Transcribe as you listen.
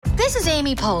This is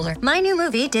Amy Poehler. My new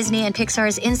movie, Disney and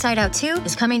Pixar's Inside Out 2,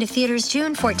 is coming to theaters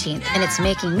June 14th, and it's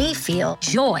making me feel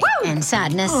joy and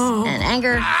sadness and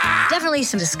anger, definitely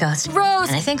some disgust, Rose,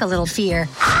 and I think a little fear.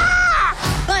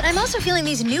 But I'm also feeling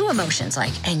these new emotions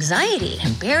like anxiety,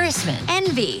 embarrassment,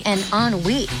 envy, and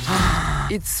ennui.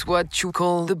 It's what you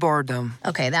call the boredom.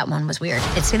 Okay, that one was weird.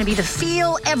 It's gonna be the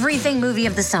feel everything movie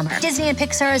of the summer. Disney and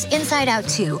Pixar's Inside Out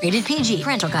 2, rated PG,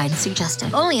 parental guidance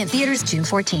suggested. Only in theaters June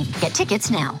 14th. Get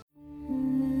tickets now.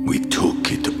 We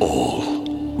took it all.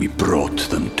 We brought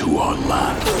them to our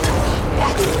land.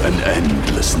 An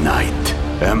endless night,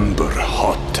 ember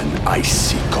hot and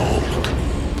icy cold.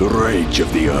 The rage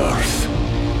of the earth.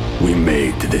 We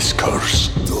made this curse.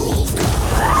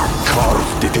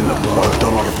 Carved it in the blood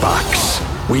on our backs.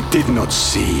 We did not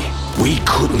see. We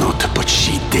could not, but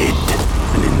she did.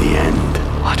 And in the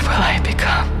end... What will I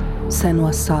become?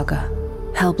 Senua's Saga.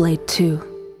 Hellblade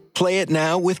 2. Play it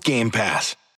now with Game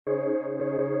Pass.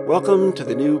 Welcome to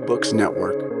the New Books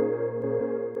Network.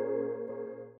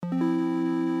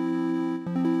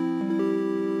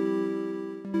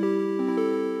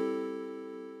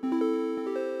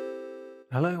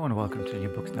 Hello and welcome to New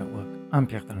Books Network. I'm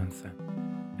Pierre Delancey.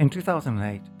 In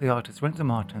 2008, the artist Renzo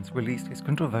Martins released his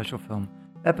controversial film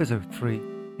Episode 3,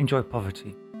 Enjoy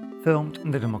Poverty, filmed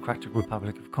in the Democratic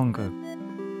Republic of Congo.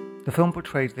 The film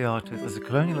portrayed the artist as a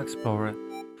colonial explorer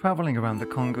traveling around the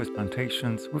Congo's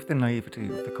plantations with the naivety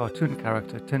of the cartoon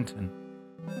character Tintin.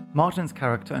 Martin's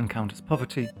character encounters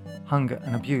poverty, hunger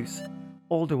and abuse,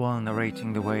 all the while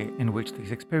narrating the way in which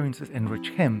these experiences enrich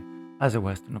him as a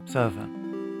Western observer.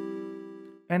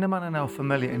 In a manner now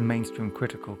familiar in mainstream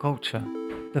critical culture,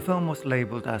 the film was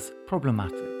labelled as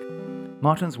problematic.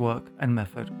 Martin's work and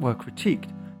method were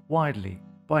critiqued widely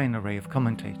by an array of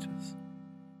commentators.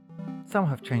 Some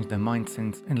have changed their minds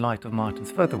since in light of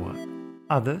Martin's further work.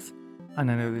 Others, and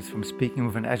I know this from speaking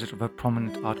with an editor of a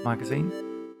prominent art magazine,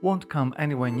 won't come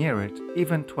anywhere near it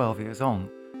even 12 years on,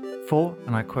 for,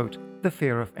 and I quote, the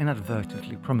fear of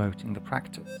inadvertently promoting the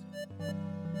practice.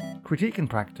 Critique in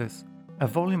Practice, a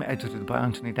volume edited by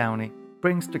Anthony Downey,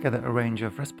 brings together a range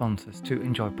of responses to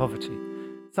Enjoy Poverty,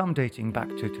 some dating back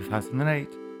to 2008,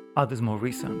 others more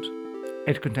recent.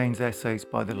 It contains essays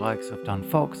by the likes of Dan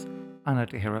Fox, Anna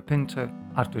Teixeira Pinto,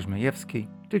 Artur Zmajewski,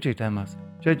 DJ Demas,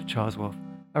 Judge Charlesworth,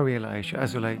 Ariela Aisha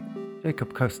Azoulay,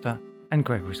 Jacob Costa, and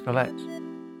Gregory Scollett.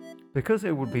 Because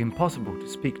it would be impossible to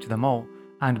speak to them all,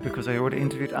 and because I already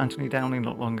interviewed Anthony Downey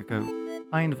not long ago,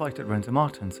 I invited Renzo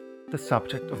Martins, the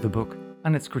subject of the book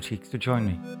and its critiques, to join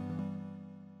me.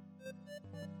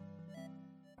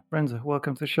 Renzo,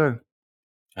 welcome to the show.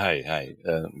 Hi.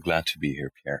 Glad to be here,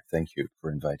 Pierre. Thank you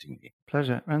for inviting me.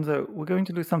 Pleasure. Renzo, we're going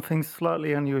to do something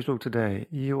slightly unusual today.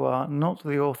 You are not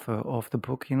the author of the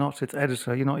book, you're not its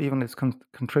editor, you're not even its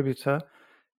contributor.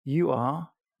 You are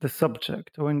the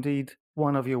subject, or indeed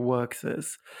one of your works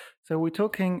is. So we're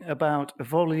talking about a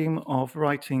volume of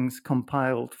writings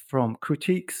compiled from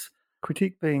critiques,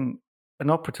 critique being an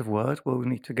operative word we'll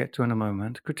need to get to in a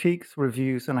moment, critiques,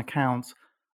 reviews, and accounts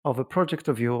of a project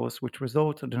of yours which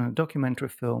resulted in a documentary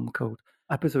film called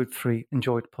Episode 3,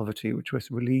 Enjoy Poverty, which was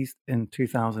released in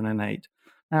 2008.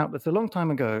 Now, that's a long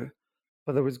time ago,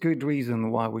 but there was good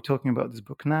reason why we're talking about this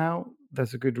book now.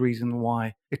 There's a good reason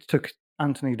why it took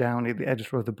Anthony Downey, the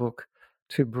editor of the book,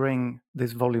 to bring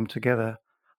this volume together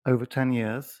over 10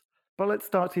 years. But let's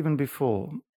start even before.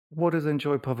 What is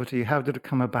Enjoy Poverty? How did it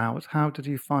come about? How did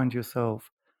you find yourself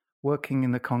working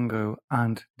in the Congo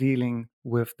and dealing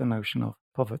with the notion of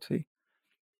poverty?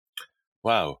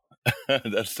 Wow,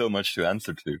 that's so much to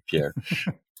answer to, Pierre.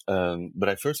 But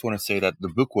I first want to say that the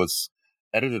book was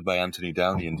edited by Anthony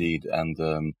Downey, indeed, and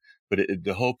but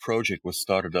the whole project was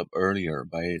started up earlier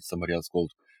by somebody else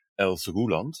called Els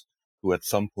Roeland, who at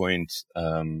some point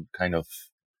kind of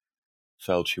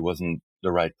felt she wasn't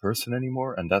the right person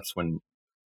anymore, and that's when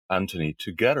Anthony,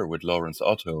 together with Lawrence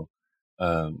Otto,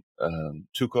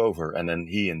 took over, and then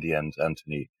he, in the end,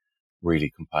 Anthony,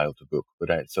 really compiled the book.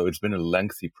 So it's been a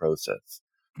lengthy process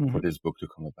for this book to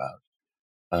come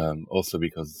about. Also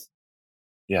because,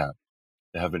 there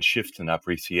have been shifts in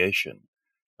appreciation,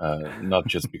 not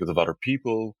just because of other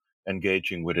people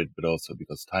engaging with it, but also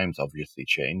because times obviously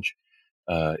change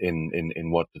in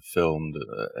what the film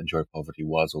Enjoy Poverty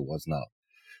was or was not.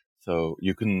 So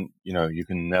you can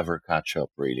never catch up,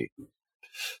 really.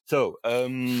 So,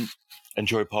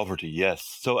 Enjoy Poverty,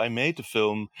 yes. So I made the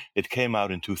film. It came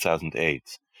out in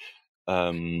 2008.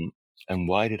 And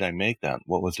why did I make that?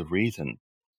 What was the reason?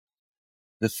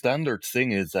 The standard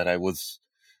thing is that I was,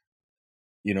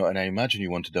 and I imagine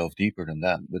you want to delve deeper than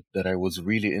that, but that I was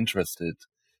really interested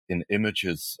in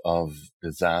images of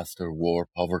disaster, war,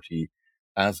 poverty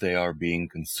as they are being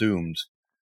consumed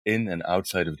in and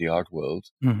outside of the art world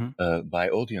by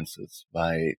audiences.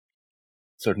 By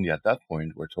certainly at that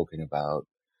point, we're talking about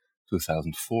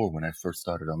 2004 when I first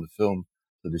started on the film.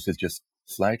 So this is just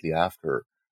slightly after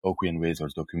Oki and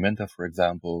Wesor's Documenta, for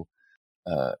example,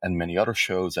 and many other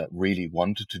shows that really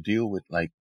wanted to deal with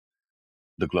like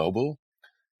the global.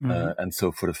 And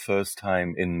so for the first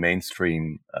time in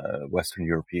mainstream Western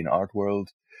European art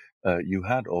world, you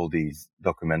had all these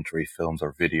documentary films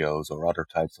or videos or other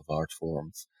types of art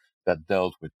forms that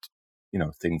dealt with,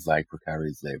 things like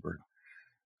precarious labor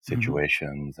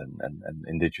situations and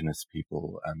indigenous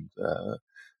people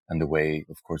and the way,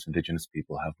 of course, indigenous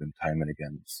people have been time and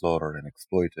again slaughtered and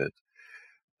exploited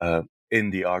in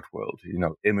the art world,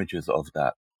 images of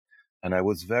that. And I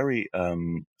was very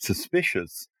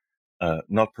suspicious,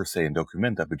 not per se in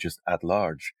Documenta, but just at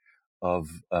large,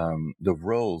 of the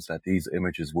roles that these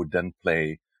images would then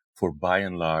play for, by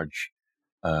and large,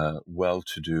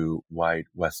 well-to-do white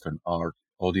Western art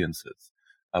audiences.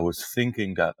 I was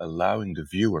thinking that allowing the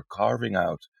viewer, carving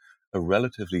out a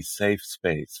relatively safe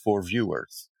space for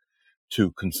viewers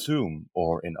to consume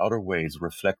or in other ways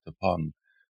reflect upon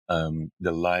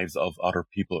the lives of other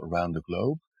people around the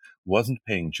globe, wasn't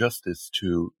paying justice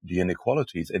to the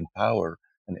inequalities in power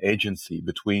and agency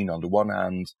between, on the one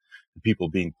hand, the people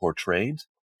being portrayed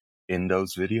in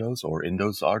those videos or in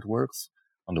those artworks,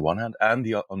 on the one hand, and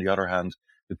on the other hand,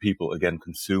 the people, again,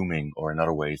 consuming or in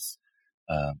other ways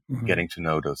getting to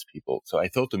know those people. So I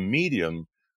thought the medium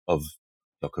of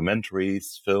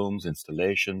documentaries, films,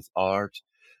 installations, art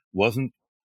wasn't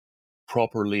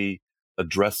properly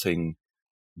addressing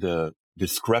the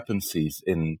discrepancies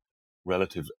in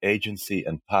relative agency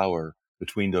and power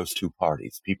between those two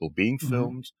parties, people being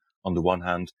filmed on the one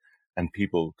hand and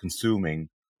people consuming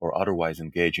or otherwise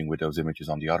engaging with those images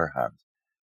on the other hand.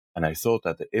 And I thought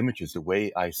that the images, the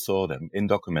way I saw them in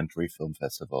documentary film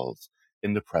festivals,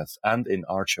 in the press, and in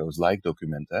art shows like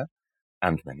Documenta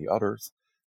and many others,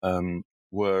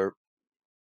 were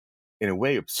in a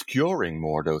way obscuring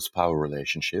more those power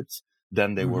relationships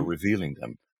than they were revealing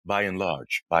them, by and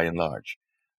large.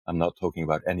 I'm not talking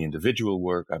about any individual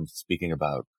work. I'm speaking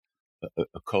about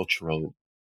a cultural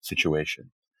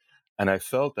situation. And I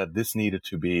felt that this needed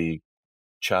to be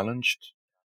challenged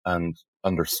and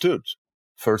understood,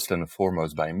 first and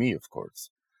foremost by me, of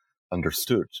course,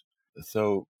 understood.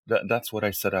 So that's what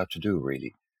I set out to do,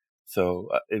 really. So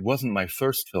it wasn't my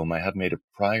first film. I had made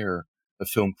a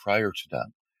film prior to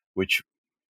that, which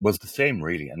was the same,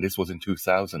 really. And this was in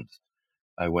 2000.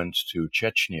 I went to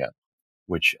Chechnya,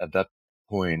 which at that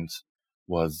point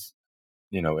was,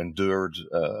 endured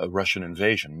a Russian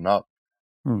invasion, not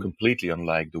completely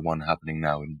unlike the one happening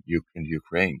now in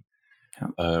Ukraine.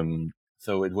 Yeah.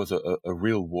 So it was a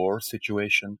real war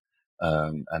situation,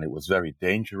 and it was very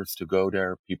dangerous to go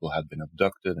there. People had been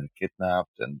abducted and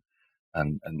kidnapped, and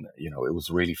it was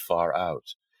really far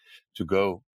out to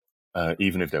go,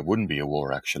 even if there wouldn't be a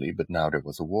war, actually. But now there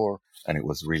was a war, and it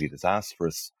was really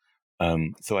disastrous.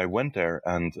 So I went there,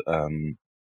 and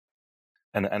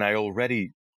I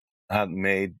already had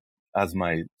made as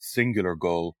my singular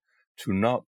goal to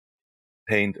not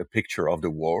paint a picture of the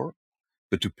war,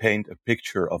 but to paint a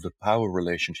picture of the power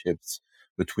relationships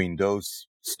between those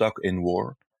stuck in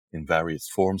war in various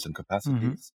forms and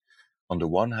capacities, on the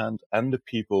one hand, and the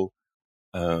people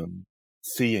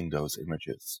seeing those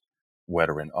images,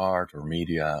 whether in art or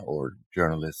media or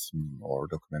journalism or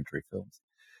documentary films.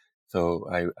 So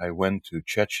I went to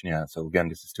Chechnya. So again,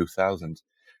 this is 2000,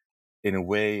 in a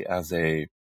way as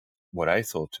what I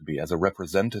thought to be as a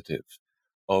representative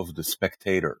of the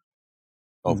spectator,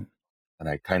 and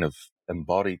I kind of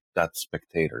embodied that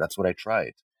spectator. That's what I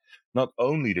tried. Not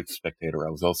only the spectator, I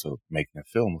was also making a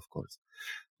film, of course,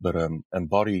 but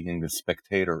embodying the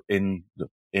spectator in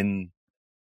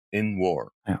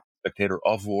war. Yeah. Spectator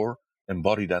of war,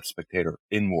 embody that spectator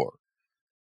in war,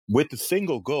 with the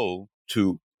single goal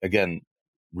to, again,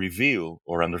 reveal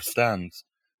or understand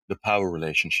the power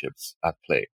relationships at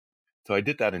play. So I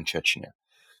did that in Chechnya.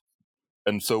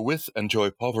 And so with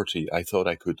Enjoy Poverty, I thought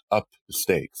I could up the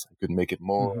stakes. I could make it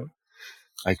more,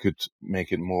 I could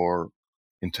make it more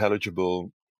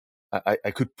intelligible.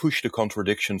 I could push the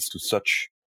contradictions to such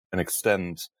an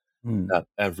extent that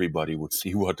everybody would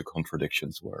see what the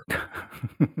contradictions were.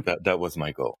 That was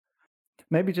my goal.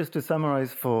 Maybe just to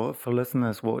summarize for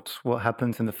listeners what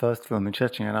happens in the first film in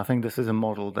Chechnya, and I think this is a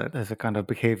model that as a kind of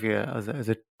behavior, as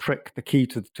a trick, the key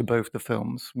to both the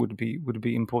films would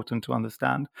be important to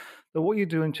understand. But what you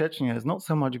do in Chechnya is not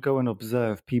so much go and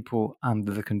observe people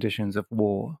under the conditions of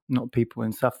war, not people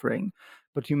in suffering,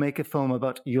 but you make a film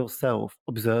about yourself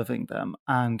observing them,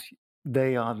 and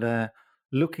they are there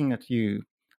looking at you,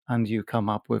 and you come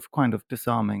up with kind of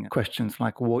disarming questions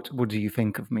like, what do you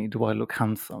think of me? Do I look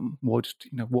handsome? What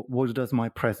does my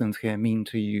presence here mean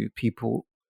to you people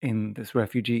in this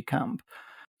refugee camp?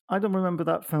 I don't remember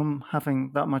that film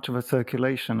having that much of a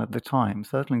circulation at the time.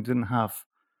 Certainly didn't have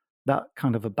that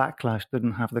kind of a backlash,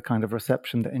 didn't have the kind of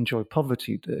reception that Enjoy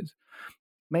Poverty did.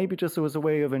 Maybe just it was a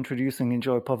way of introducing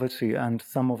Enjoy Poverty and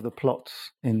some of the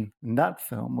plots in that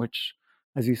film, which,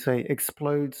 as you say,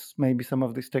 explodes maybe some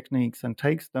of these techniques and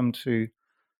takes them to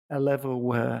a level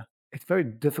where it's very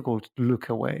difficult to look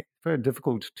away, very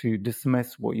difficult to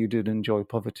dismiss what you did Enjoy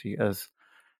Poverty as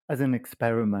an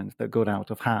experiment that got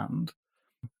out of hand.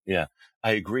 Yeah,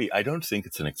 I agree. I don't think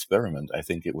it's an experiment. I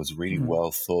think it was really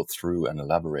well thought through and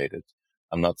elaborated.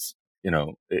 I'm not,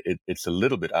 it's a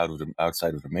little bit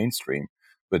outside of the mainstream,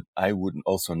 but I would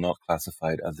also not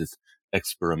classify it as this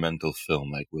experimental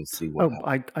film. Like, we'll see what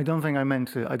happens. I don't think I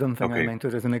meant it. I don't think I meant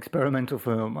it as an experimental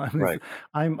film. Right.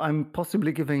 I'm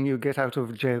possibly giving you a get out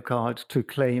of jail card to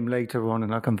claim later on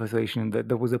in our conversation that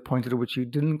there was a point at which you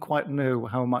didn't quite know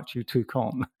how much you took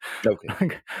on.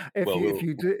 Okay.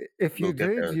 If you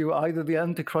did, you were either the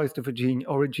Antichrist of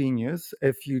or a genius.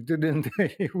 If you didn't,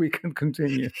 we can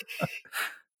continue.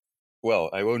 Well,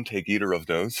 I won't take either of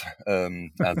those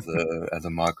as a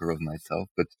marker of myself,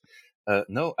 but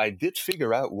no, I did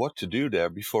figure out what to do there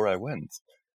before I went.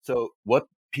 So what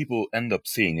people end up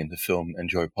seeing in the film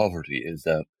Enjoy Poverty is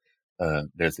that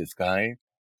there's this guy,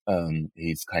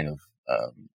 he's kind of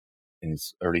in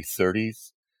his early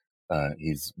 30s,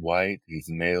 he's white, he's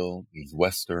male, he's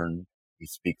Western, he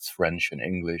speaks French and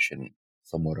English in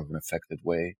somewhat of an affected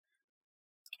way.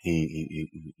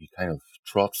 He kind of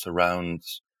trots around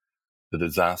the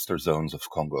disaster zones of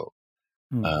Congo.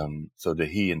 So the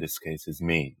he in this case is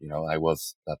me. I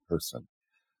was that person.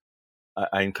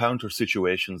 I encounter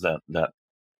situations that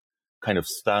kind of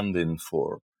stand in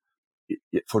for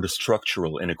the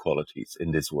structural inequalities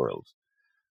in this world.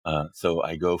 So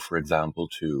I go, for example,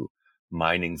 to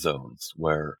mining zones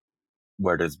where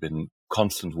there's been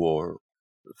constant war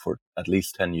for at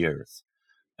least 10 years,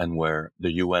 and where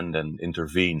the UN then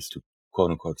intervenes to,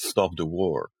 quote unquote, stop the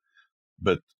war,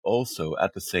 but also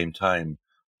at the same time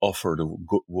offer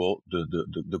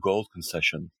the gold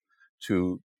concession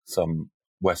to some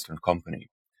Western company.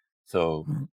 So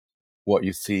what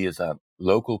you see is that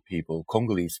local people,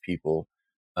 Congolese people,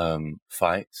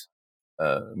 fight,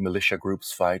 militia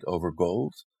groups fight over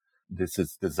gold. This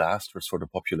is disastrous for the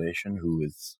population, who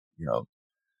is,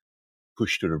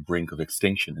 pushed to the brink of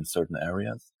extinction in certain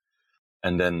areas.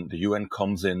 And then the UN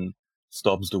comes in,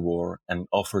 stops the war, and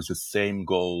offers the same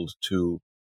gold to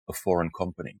a foreign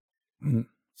company.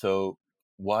 So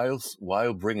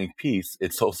while bringing peace,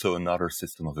 it's also another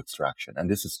system of extraction. And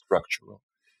this is structural.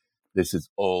 This is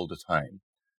all the time.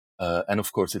 And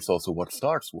of course, it's also what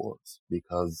starts wars,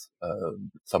 because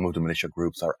some of the militia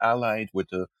groups are allied with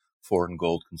the foreign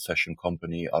gold concession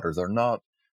company. Others are not.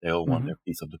 They all want their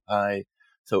piece of the pie.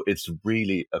 So it's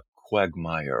really a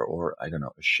quagmire, or a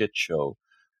shit show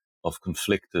of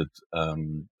conflicted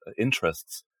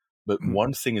interests. But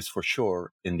one thing is for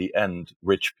sure, in the end,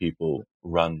 rich people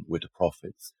run with the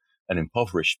profits, and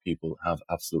impoverished people have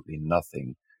absolutely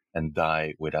nothing and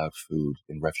die without food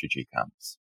in refugee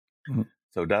camps.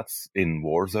 So that's in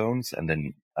war zones. And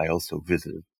then I also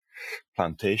visited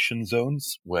plantation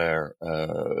zones where,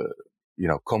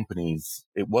 companies,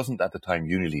 it wasn't at the time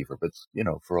Unilever, but,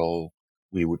 for all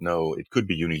we would know, it could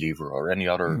be Unilever or any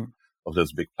other of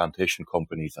those big plantation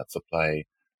companies that supply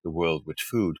the world with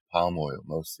food, palm oil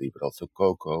mostly, but also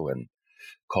cocoa and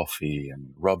coffee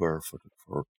and rubber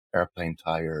for airplane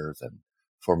tires and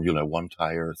Formula One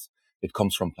tires. It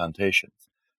comes from plantations.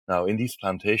 Now, in these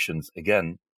plantations,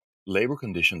 again, labor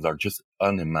conditions are just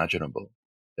unimaginable.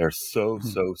 They're so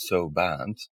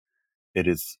bad.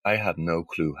 I had no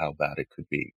clue how bad it could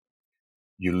be.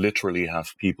 You literally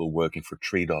have people working for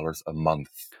 $3 a month.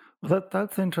 Well,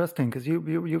 that's interesting, because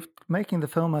you're making the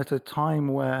film at a time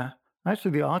where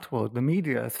actually the art world, the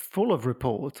media, is full of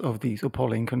reports of these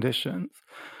appalling conditions.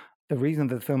 The reason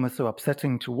the film is so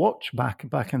upsetting to watch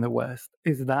back in the West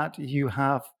is that you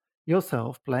have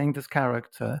yourself playing this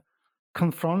character,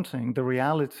 confronting the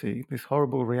reality, this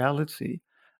horrible reality,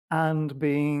 and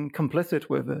being complicit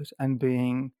with it, and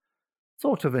being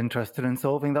sort of interested in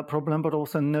solving that problem, but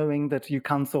also knowing that you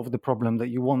can't solve the problem, that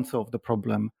you won't solve the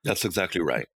problem. That's exactly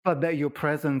right. But that your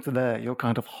presence there, your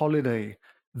kind of holiday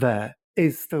there,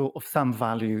 is still of some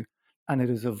value, and it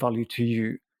is of value to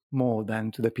you more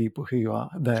than to the people who are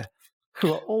there,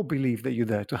 who all believe that you're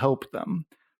there to help them,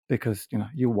 because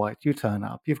you're white, you turn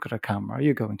up, you've got a camera,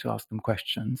 you're going to ask them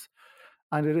questions,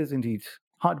 and it is indeed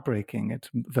heartbreaking at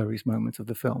various moments of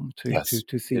the film Yes,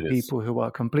 to see it is. people who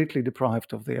are completely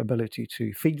deprived of the ability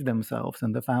to feed themselves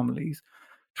and their families,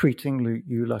 treating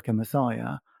you like a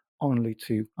messiah, only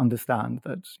to understand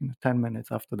that 10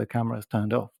 minutes after the camera is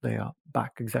turned off, they are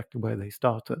back exactly where they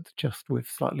started, just with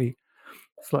slightly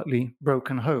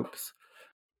broken hopes.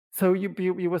 So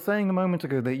you were saying a moment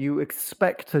ago that you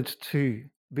expected to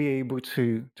be able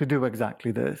to do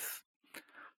exactly this.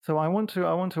 So I want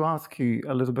to ask you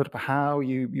a little bit about how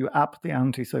you upped the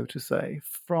ante, so to say,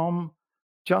 from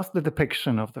just the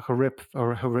depiction of the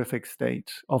horrific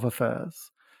state of affairs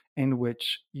in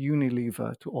which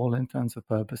Unilever, to all intents and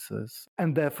purposes,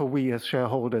 and therefore we as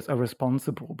shareholders are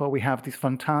responsible, but we have this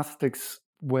fantastic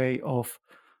way of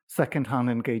second-hand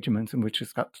engagements in which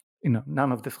it's got,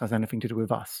 none of this has anything to do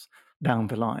with us down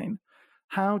the line.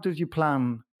 How did you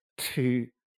plan to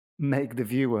make the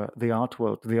viewer, the art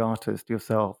world, the artist,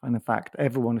 yourself, and in fact,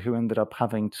 everyone who ended up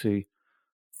having to,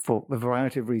 for a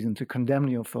variety of reasons, to condemn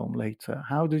your film later?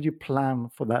 How did you plan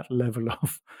for that level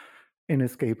of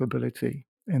inescapability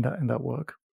in that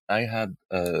work? I had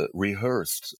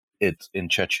rehearsed it in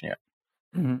Chechnya.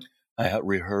 Mm-hmm. I had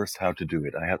rehearsed how to do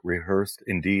it. I had rehearsed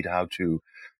indeed how to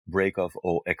break off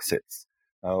all exits.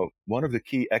 Now, one of the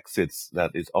key exits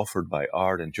that is offered by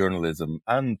art and journalism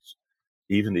and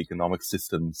even the economic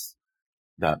systems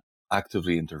that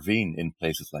actively intervene in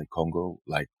places like Congo,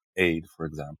 like aid, for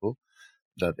example,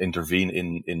 that intervene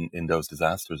in those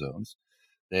disaster zones,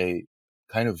 they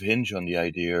kind of hinge on the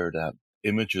idea that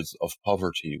images of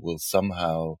poverty will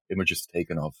somehow, images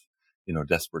taken of,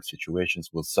 desperate situations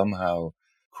will somehow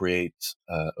create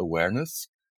awareness,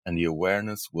 and the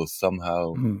awareness will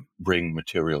somehow bring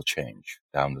material change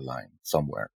down the line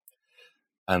somewhere.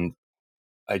 And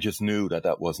I just knew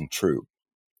that wasn't true.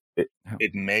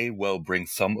 It may well bring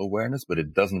some awareness, but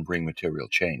it doesn't bring material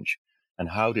change. And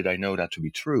how did I know that to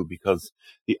be true? Because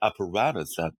the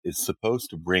apparatus that is supposed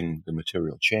to bring the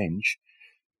material change,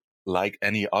 like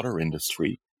any other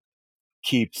industry,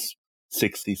 keeps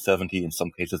 60, 70, in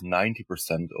some cases 90%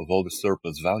 of all the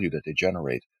surplus value that they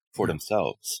generate for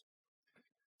themselves.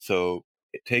 So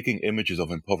taking images of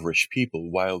impoverished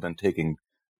people while then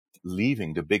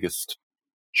leaving the biggest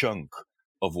chunk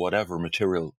of whatever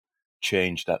material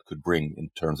change that could bring in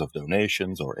terms of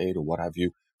donations or aid or what have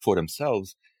you for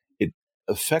themselves, it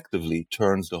effectively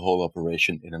turns the whole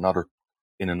operation in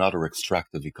another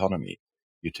extractive economy.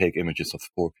 You take images of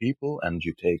poor people and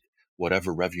you take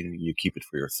whatever revenue, you keep it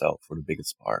for yourself for the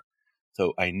biggest part.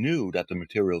 So I knew that the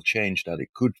material change that it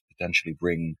could potentially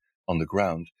bring on the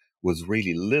ground was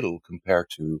really little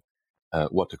compared to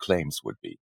what the claims would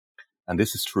be. And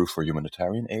this is true for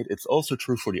humanitarian aid. It's also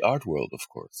true for the art world, of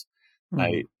course.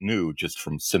 I knew just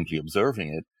from simply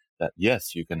observing it that,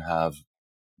 yes, you can have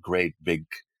great, big,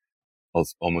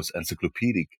 almost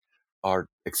encyclopedic art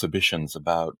exhibitions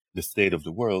about the state of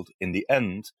the world. In the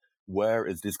end, where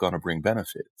is this going to bring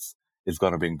benefits? It's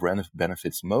going to bring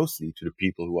benefits mostly to the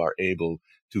people who are able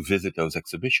to visit those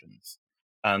exhibitions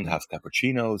and have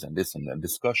cappuccinos and this and then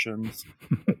discussions,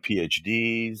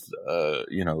 PhDs,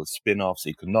 spin-offs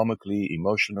economically,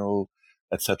 emotional,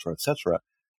 etc., etc.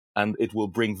 And it will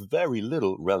bring very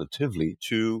little relatively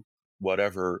to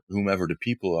whomever the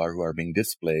people are who are being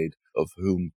displayed, of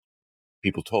whom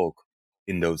people talk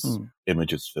in those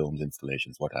images, films,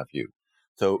 installations, what have you.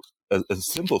 So a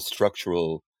simple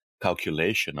structural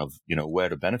calculation of, where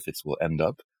the benefits will end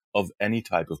up of any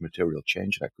type of material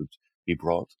change that could be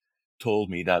brought told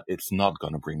me that it's not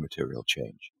going to bring material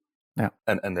change. Yeah.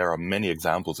 And there are many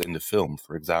examples in the film.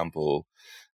 For example,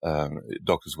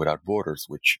 Doctors Without Borders,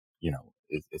 which,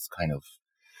 is kind of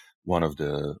one of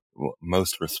the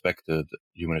most respected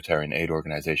humanitarian aid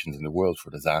organizations in the world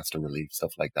for disaster relief,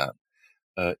 stuff like that.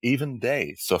 Even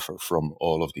they suffer from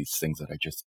all of these things that I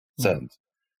just said.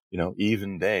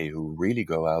 Even they who really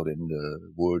go out in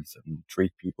the woods and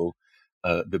treat people,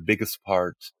 the biggest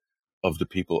part of the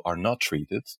people are not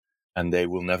treated, and they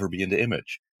will never be in the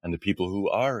image. And the people who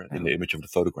are in the image of the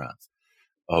photographs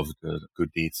of the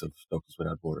good deeds of Doctors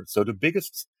Without Borders. So the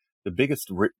biggest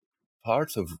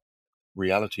parts of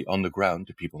reality on the ground,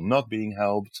 the people not being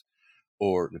helped,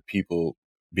 or the people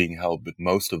being helped, but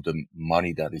most of the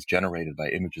money that is generated by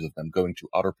images of them going to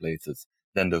other places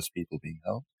than those people being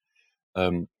helped,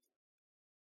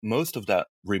 most of that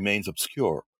remains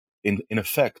obscure. In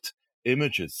effect,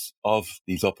 images of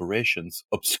these operations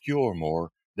obscure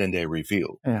more than they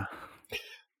reveal. Yeah.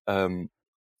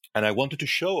 And I wanted to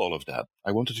show all of that.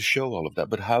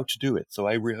 But how to do it? So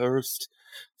I rehearsed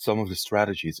some of the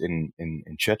strategies in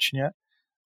Chechnya,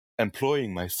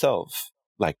 employing myself,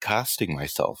 like casting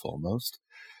myself almost,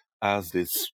 as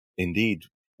this indeed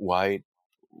white,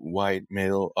 white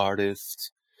male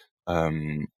artist,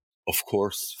 of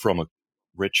course, from a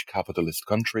rich capitalist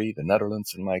country, the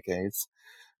Netherlands in my case,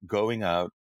 going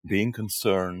out, being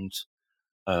concerned,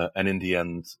 and in the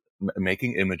end,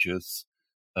 making images,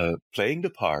 playing the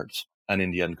part, and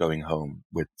in the end, going home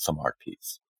with some art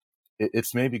piece.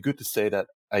 It's maybe good to say that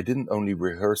I didn't only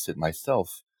rehearse it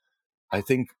myself. I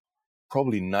think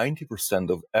probably 90%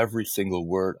 of every single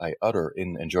word I utter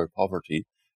in Enjoy Poverty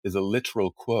is a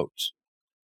literal quote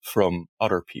from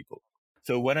other people.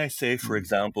 So when I say, for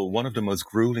example, one of the most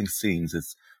grueling scenes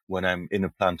is when I'm in a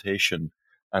plantation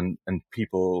and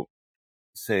people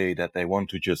say that they want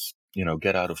to just,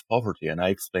 get out of poverty. And I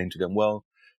explain to them, well,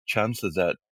 chances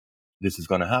that this is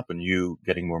going to happen, you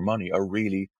getting more money, are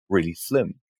really, really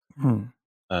slim.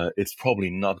 It's probably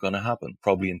not going to happen.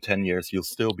 Probably in 10 years, you'll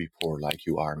still be poor like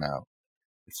you are now.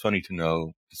 It's funny to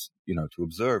know, to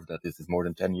observe that this is more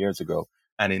than 10 years ago.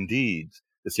 And indeed,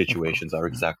 the situations are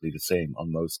exactly the same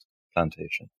on most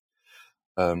plantations.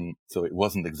 So it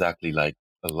wasn't exactly like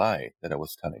a lie that I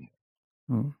was telling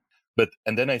her.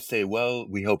 And then I say, well,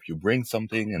 we hope you bring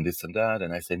something and this and that.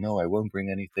 And I say, no, I won't bring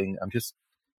anything. I'm just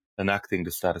enacting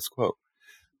the status quo.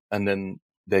 And then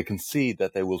they can see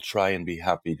that they will try and be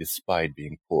happy despite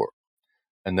being poor.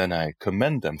 And then I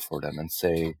commend them for them and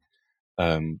say,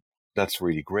 that's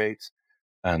really great.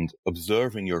 And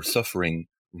observing your suffering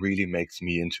really makes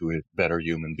me into a better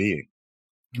human being,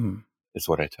 is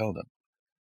what I tell them,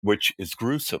 which is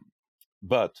gruesome.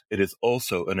 But it is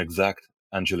also an exact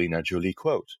Angelina Jolie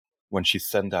quote when she's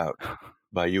sent out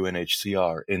by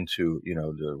UNHCR into,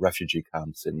 the refugee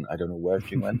camps in, I don't know where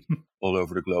she went, all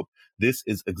over the globe. This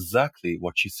is exactly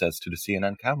what she says to the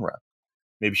CNN camera.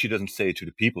 Maybe she doesn't say it to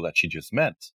the people that she just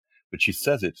met, but she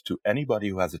says it to anybody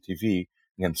who has a TV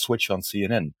and switch on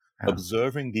CNN. Yeah.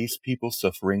 Observing these people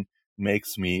suffering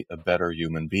makes me a better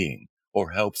human being,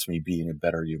 or helps me being a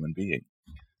better human being.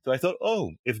 So I thought,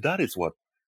 if that is what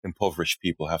impoverished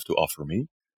people have to offer me,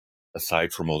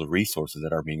 aside from all the resources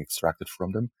that are being extracted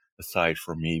from them, aside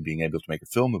from me being able to make a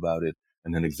film about it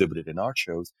and then exhibit it in art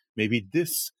shows, maybe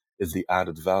this is the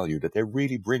added value that they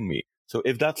really bring me. So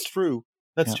if that's true,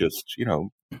 let's just,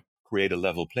 create a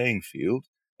level playing field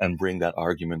and bring that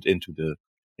argument into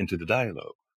the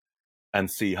dialogue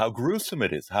and see how gruesome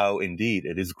it is, how indeed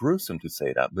it is gruesome to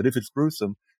say that. But if it's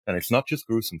gruesome, then it's not just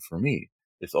gruesome for me.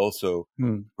 It's also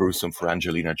gruesome for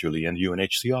Angelina Jolie and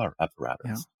UNHCR apparatus.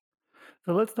 Yeah.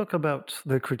 So let's talk about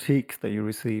the critique that you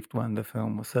received when the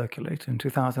film was circulated in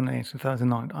 2008,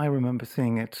 2009. I remember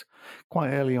seeing it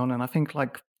quite early on, and I think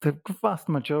like the vast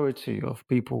majority of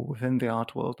people within the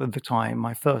art world at the time,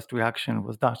 my first reaction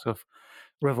was that of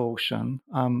revulsion.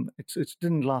 It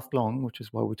didn't last long, which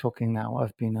is why we're talking now.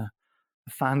 I've been a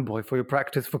fanboy for your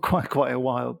practice for quite a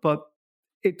while, but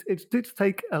it did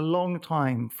take a long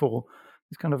time for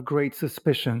these kind of great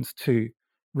suspicions to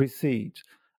recede.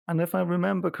 And if I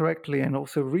remember correctly, and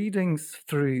also readings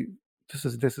through, this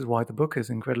is why the book is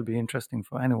incredibly interesting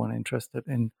for anyone interested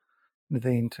in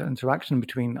the interaction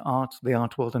between art, the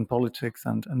art world, and politics,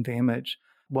 and the image,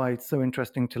 why it's so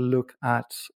interesting to look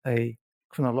at a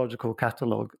chronological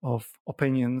catalogue of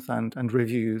opinions and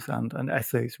reviews and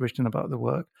essays written about the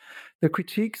work. The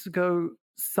critiques go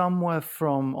somewhere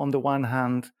from, on the one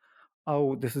hand,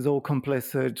 this is all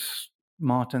complicit,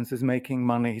 Martens is making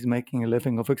money, he's making a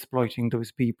living of exploiting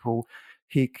those people.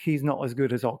 He's not as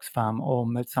good as Oxfam or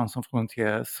Médecins Sans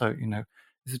Frontières, so,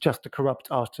 this is just a corrupt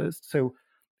artist. So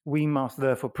we must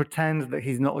therefore pretend that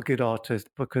he's not a good artist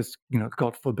because,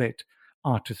 God forbid,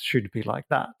 artists should be like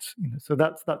that. So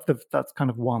that's kind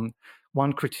of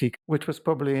one critique, which was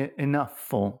probably enough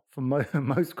for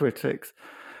most critics.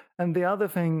 And the other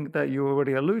thing that you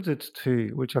already alluded to,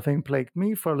 which I think plagued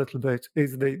me for a little bit,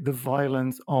 is the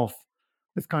violence of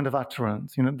this kind of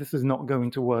utterance. This is not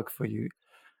going to work for you.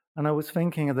 And I was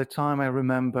thinking at the time, I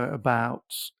remember about,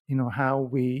 how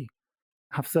we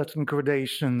have certain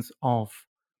gradations of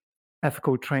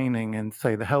ethical training in,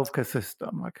 say, the healthcare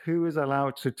system. Like, who is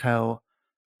allowed to tell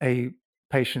a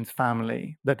patient's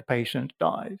family that the patient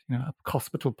died? A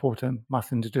hospital porter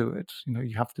mustn't do it.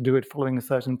 You have to do it following a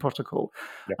certain protocol.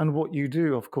 Yeah. And what you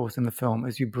do, of course, in the film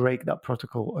is you break that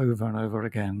protocol over and over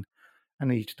again,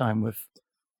 and each time with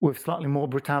slightly more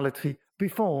brutality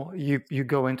before you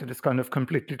go into this kind of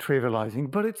completely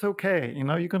trivializing. But it's okay,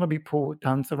 you're going to be poor,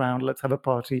 dance around, let's have a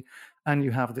party, and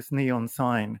you have this neon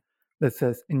sign that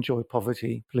says "Enjoy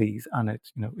poverty, please," and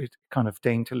it kind of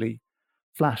daintily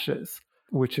flashes,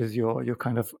 which is your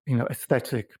kind of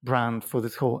aesthetic brand for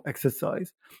this whole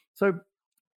exercise. So,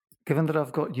 given that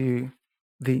I've got you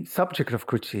the subject of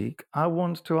critique, I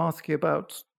want to ask you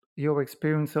about your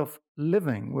experience of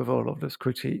living with all of this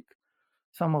critique.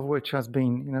 some of which has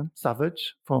been,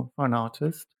 savage for an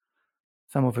artist.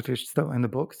 Some of it is still in the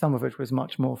book. Some of it was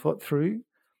much more thought through.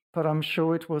 But I'm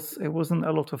sure it wasn't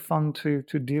a lot of fun to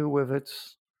deal with it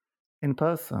in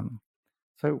person.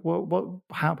 So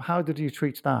how did you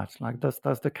treat that? Like, does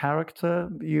the character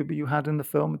you had in the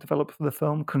film, developed for the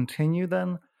film, continue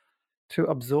then to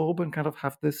absorb and kind of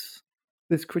have this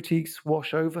critiques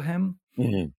wash over him?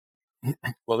 Mm-hmm.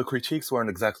 Well, the critiques weren't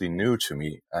exactly new to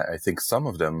me. I think some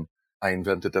of them, I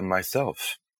invented them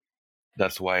myself.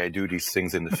 That's why I do these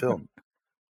things in the film.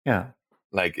 Yeah.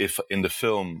 Like if in the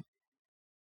film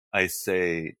I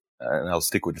say, and I'll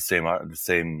stick with the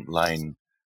same line,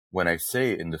 when I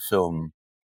say in the film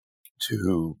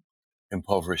to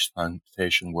impoverished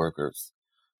plantation workers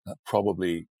that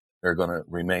probably they're going to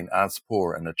remain as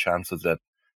poor, and the chances that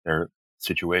their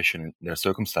situation, their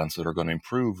circumstances are going to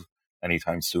improve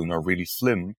anytime soon are really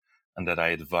slim, and that I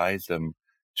advise them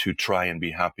to try and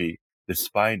be happy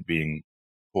despite being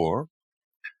poor.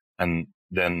 And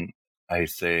then I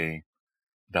say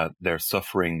that their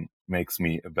suffering makes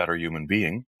me a better human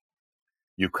being.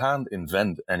 You can't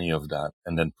invent any of that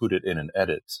and then put it in an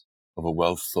edit of a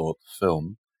well-thought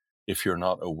film if you're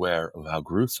not aware of how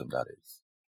gruesome that is.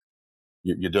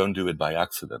 You don't do it by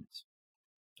accident.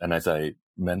 And as I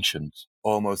mentioned,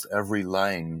 almost every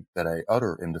line that I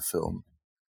utter in the film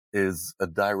is a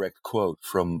direct quote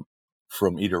from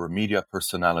either a media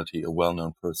personality, a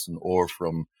well-known person, or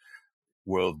from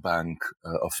World Bank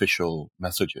official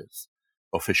messages,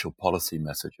 official policy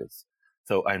messages.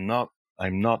 So I'm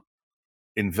not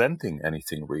inventing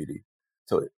anything really.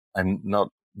 So I'm not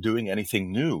doing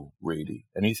anything new really.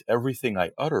 And everything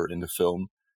I utter in the film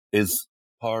is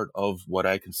part of what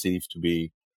I conceive to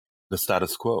be the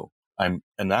status quo. I'm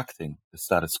enacting the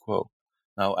status quo.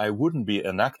 Now, I wouldn't be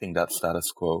enacting that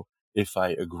status quo if I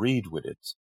agreed with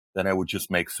it. Then I would just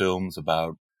make films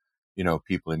about,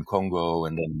 people in Congo,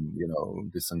 and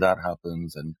then, this and that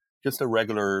happens, and just a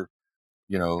regular,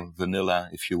 vanilla,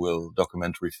 if you will,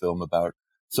 documentary film about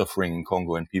suffering in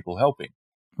Congo and people helping.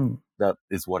 That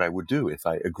is what I would do if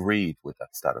I agreed with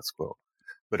that status quo.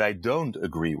 But I don't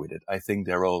agree with it. I think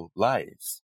they're all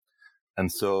lies.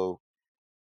 And so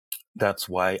that's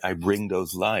why I bring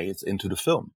those lies into the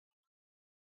film.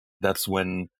 That's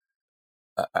when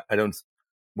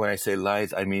when I say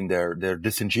lies, I mean they're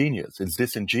disingenuous. It's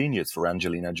disingenuous for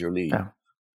Angelina Jolie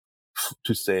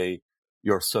to say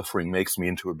your suffering makes me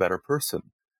into a better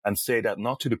person, and say that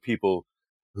not to the people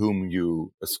whom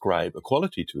you ascribe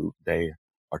equality to. They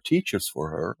are teachers for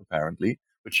her, apparently,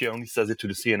 but she only says it to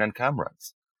the CNN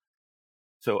cameras.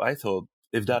 So I thought,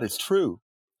 if that is true,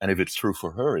 and if it's true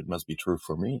for her, it must be true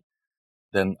for me,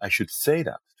 then I should say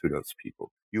that to those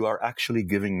people. You are actually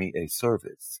giving me a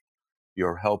service.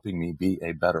 You're helping me be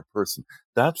a better person.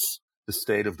 That's the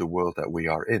state of the world that we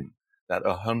are in. That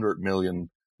 $100 million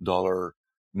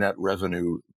net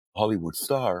revenue Hollywood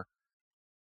star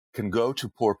can go to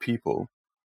poor people,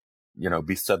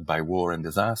 beset by war and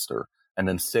disaster, and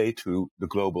then say to the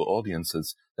global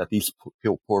audiences that these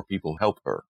poor people help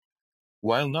her,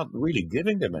 while not really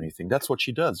giving them anything. That's what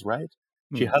she does, right?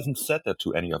 She hasn't said that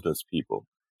to any of those people.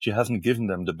 She hasn't given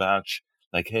them the badge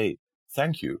like, hey,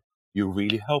 thank you. You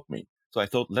really helped me. So I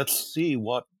thought, let's see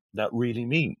what that really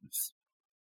means.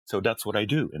 So that's what I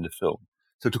do in the film.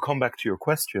 So to come back to your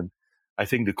question, I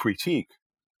think the critique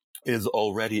is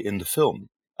already in the film.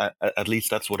 At least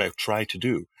that's what I've tried to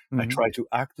do. I try to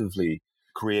actively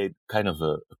create kind of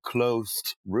a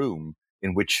closed room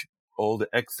in which all the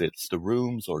exits, the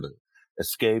rooms or the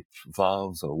escape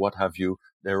valves or what have you,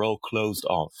 they're all closed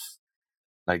off.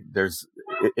 Like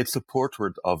it's a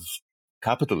portrait of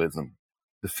capitalism.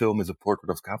 The film is a portrait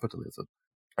of capitalism.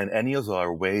 And any of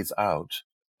our ways out,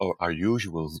 or our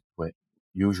usual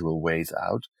ways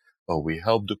out, or we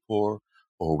help the poor,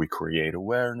 or we create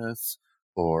awareness,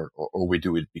 or we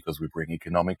do it because we bring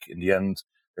in the end,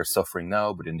 they're suffering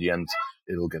now, but in the end,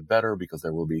 it'll get better because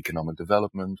there will be economic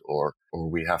development, or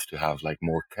we have to have like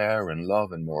more care and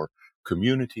love and more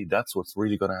community. That's what's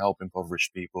really going to help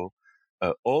impoverished people.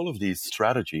 All of these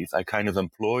strategies, I kind of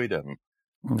employ them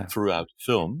throughout the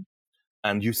film,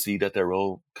 and you see that they're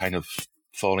all kind of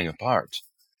falling apart.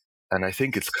 And I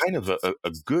think it's kind of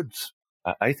a good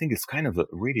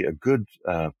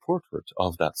portrait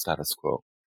of that status quo.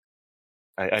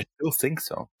 I still think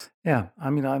so. Yeah,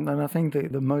 I mean, I think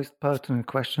the most pertinent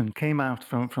question came out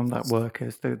from that work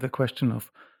is the question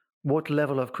of what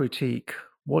level of critique,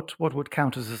 what would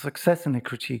count as a success in a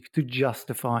critique to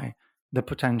justify the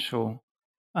potential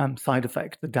side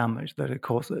effect, the damage that it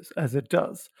causes, as it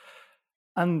does.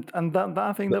 And that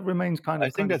I think that remains kind of.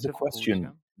 I think there's a question. Yeah.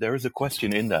 There is a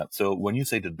question in that. So when you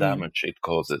say the damage it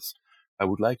causes, I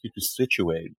would like you to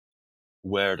situate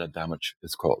where that damage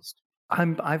is caused.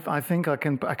 I think I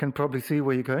can probably see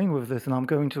where you're going with this, and I'm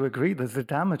going to agree that the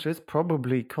damage is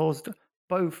probably caused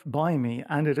both by me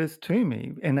and it is to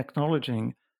me in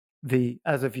acknowledging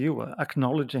as a viewer,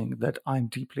 acknowledging that I'm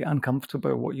deeply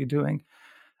uncomfortable with what you're doing.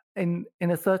 In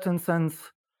a certain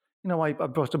sense, I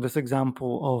brought up this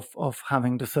example of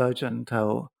having the surgeon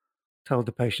tell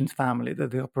the patient's family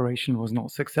that the operation was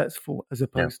not successful, as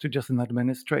opposed to just an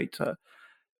administrator.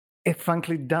 It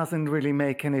frankly doesn't really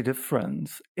make any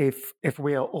difference if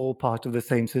we are all part of the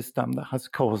same system that has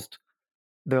caused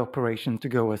the operation to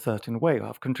go a certain way or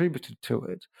have contributed to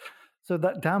it. So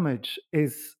that damage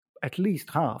is at least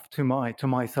half to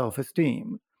my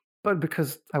self-esteem. But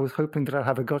because I was hoping that I'd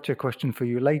have a gotcha question for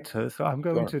you later, so I'm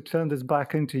going to turn this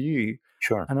back into you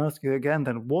and ask you again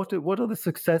then, what are the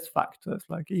success factors?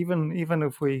 Like even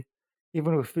if we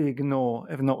ignore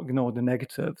the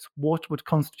negatives, what would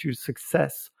constitute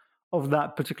success of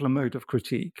that particular mode of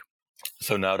critique?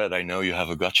 So now that I know you have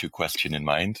a gotcha question in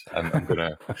mind, I'm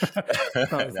gonna.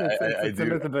 It's a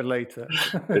little bit later.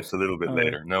 It's a little bit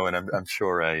later. No, and I'm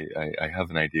sure I have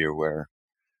an idea where,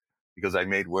 because I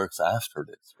made works after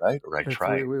this, right? Or I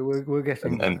tried. We're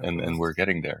getting there. And we're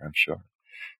getting there, I'm sure.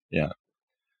 Yeah.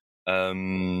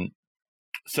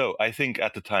 So I think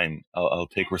at the time, I'll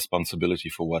take responsibility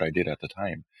for what I did at the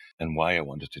time and why I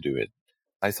wanted to do it.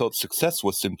 I thought success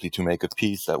was simply to make a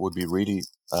piece that would be really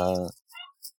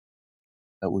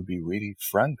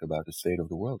frank about the state of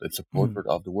the world. It's a portrait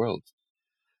of the world.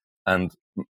 And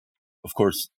of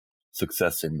course,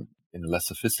 success in a less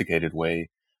sophisticated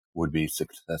way would be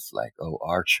success like,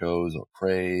 art shows or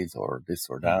praise or this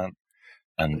or that.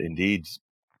 And indeed,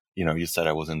 you said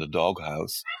I was in the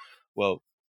doghouse. Well,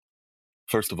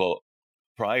 first of all,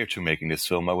 prior to making this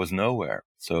film, I was nowhere.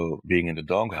 So being in the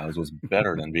doghouse was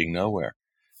better than being nowhere.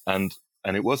 And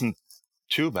it wasn't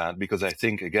too bad, because I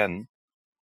think, again,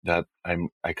 that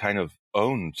I kind of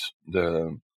owned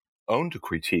the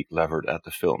critique levered at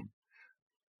the film.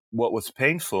 What was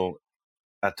painful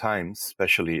at times,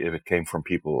 especially if it came from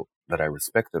people that I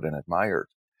respected and admired,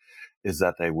 is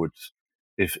that they would,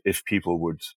 if people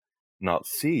would not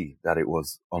see that it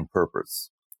was on purpose,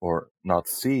 or not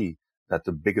see that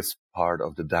the biggest part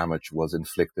of the damage was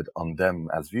inflicted on them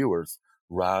as viewers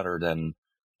rather than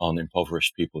on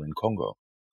impoverished people in Congo.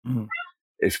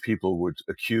 If people would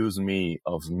accuse me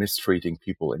of mistreating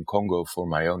people in Congo for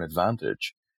my own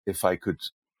advantage, if I could,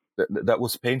 that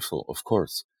was painful, of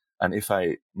course. And if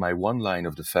my one line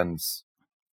of defense,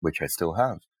 which I still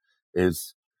have,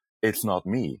 is, it's not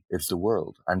me, it's the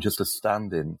world. I'm just a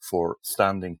stand-in for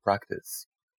standing practice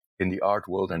in the art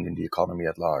world and in the economy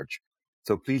at large.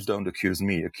 So please don't accuse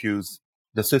me, accuse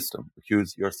the system,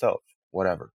 accuse yourself,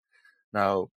 whatever.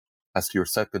 Now, as to your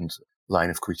second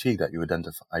line of critique that you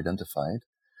identified,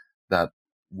 that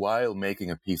while making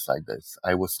a piece like this,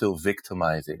 I was still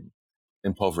victimizing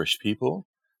impoverished people.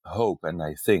 I hope and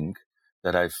I think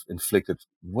that I've inflicted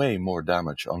way more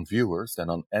damage on viewers than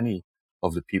on any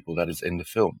of the people that is in the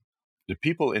film. The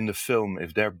people in the film,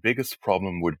 if their biggest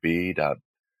problem would be that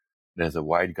there's a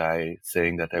white guy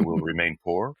saying that they will remain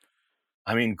poor,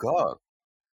 I mean, God,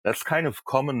 that's kind of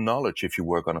common knowledge if you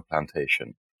work on a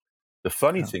plantation. The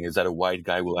funny thing is that a white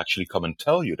guy will actually come and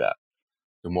tell you that.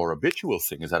 The more habitual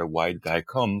thing is that a white guy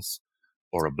comes,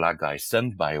 or a black guy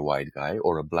sent by a white guy,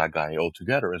 or a black guy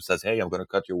altogether, and says, hey, I'm going to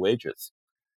cut your wages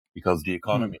because the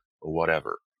economy or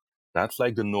whatever. That's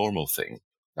like the normal thing.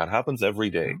 That happens every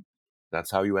day.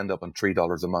 That's how you end up on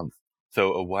 $3 a month.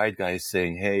 So a white guy is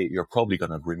saying, hey, you're probably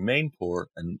going to remain poor.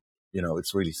 And,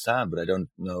 it's really sad, but I don't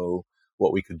know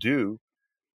what we could do.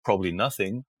 Probably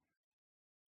nothing.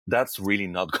 That's really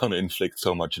not going to inflict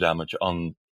so much damage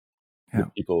on the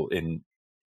people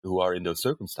who are in those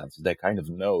circumstances. They kind of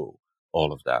know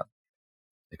all of that.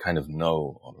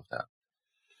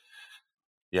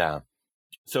 Yeah.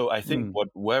 So I think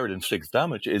where it inflicts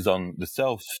damage is on the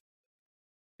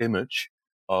self-image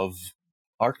of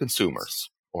art consumers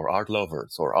or art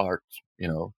lovers or art,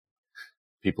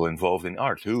 people involved in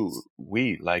art, who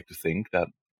we like to think that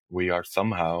we are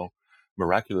somehow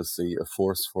miraculously a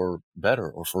force for better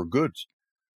or for good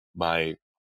by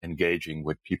engaging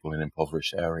with people in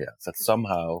impoverished areas, that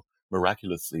somehow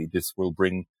miraculously this will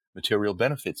bring material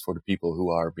benefits for the people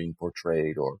who are being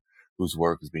portrayed or whose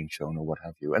work is being shown or what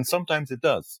have you. And sometimes it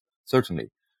does, certainly.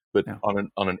 But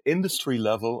on an industry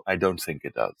level, I don't think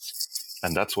it does.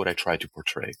 And that's what I try to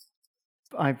portray.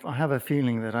 I have a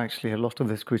feeling that actually a lot of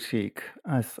this critique,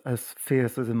 as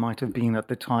fierce as it might have been at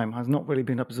the time, has not really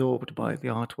been absorbed by the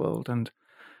art world. And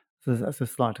So as a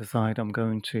slight aside, I'm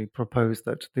going to propose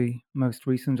that the most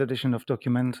recent edition of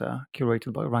Documenta,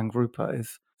 curated by Rang Rupa,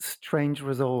 is a strange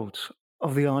result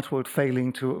of the art world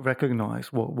failing to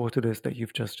recognize what it is that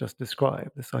you've just described,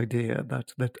 this idea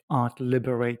that art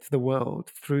liberates the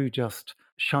world through just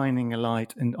shining a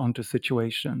light onto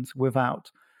situations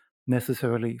without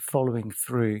necessarily following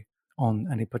through on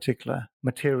any particular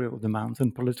material demands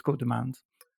and political demands.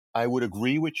 I would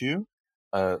agree with you,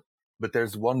 but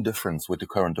there's one difference with the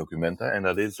current Documenta, and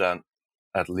that is that,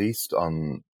 at least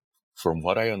from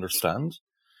what I understand,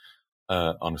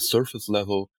 on a surface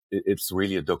level, it's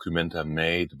really a Documenta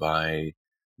made by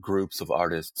groups of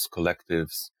artists,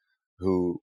 collectives,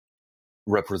 who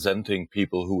representing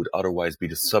people who would otherwise be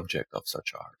the subject of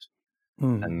such art.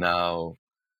 And now,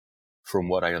 from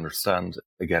what I understand,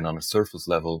 again, on a surface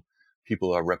level,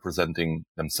 people are representing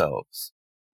themselves.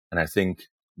 And I think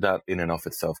that in and of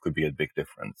itself could be a big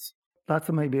difference. That's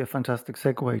maybe a fantastic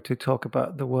segue to talk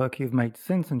about the work you've made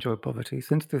since Enjoy Poverty,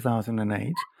 since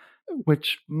 2008,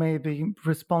 which maybe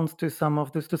responds to some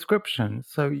of this description.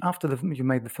 So after you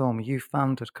made the film, you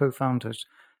co-founded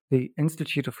the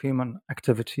Institute of Human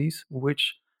Activities,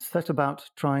 which set about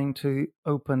trying to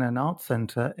open an art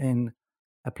center in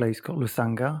a place called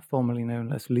Lusanga, formerly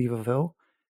known as Leverville,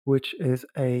 which is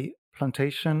a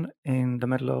plantation in the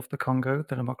middle of the Congo,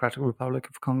 the Democratic Republic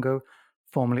of Congo,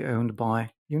 formerly owned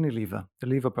by Unilever, the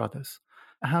Lever brothers.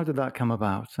 How did that come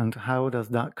about, and how does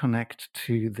that connect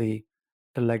to the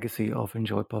legacy of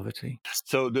Enjoy Poverty?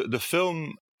 So the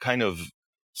film kind of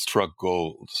struck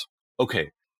gold.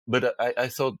 Okay, but I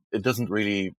thought it doesn't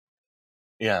really...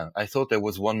 Yeah, I thought there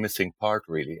was one missing part,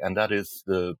 really, and that is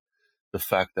the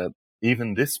fact that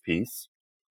even this piece,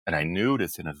 and I knew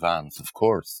this in advance, of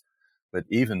course, but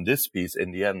even this piece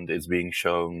in the end is being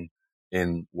shown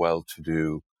in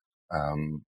well-to-do,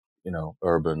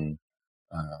 urban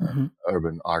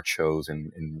art shows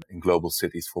in global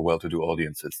cities for well-to-do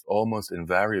audiences. Almost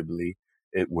invariably,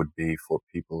 it would be for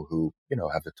people who,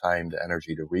 have the time, the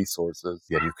energy, the resources,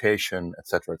 the education,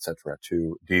 etc.,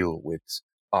 to deal with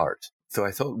art. So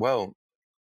I thought, well,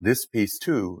 this piece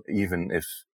too, even if,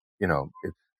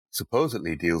 it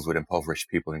supposedly deals with impoverished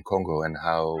people in Congo and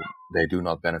how they do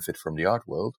not benefit from the art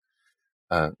world,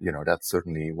 that's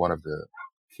certainly one of the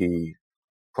key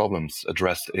problems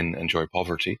addressed in Enjoy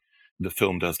Poverty. The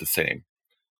film does the same.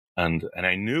 And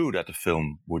I knew that the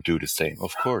film would do the same.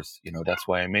 Of course, that's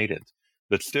why I made it.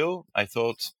 But still, I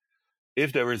thought,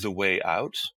 if there is a way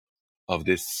out of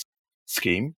this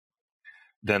scheme,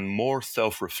 then more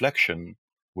self-reflection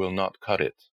will not cut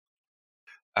it.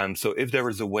 And so if there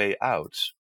is a way out,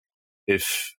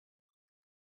 if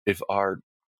art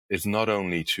is not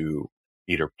only to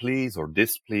either please or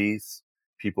displease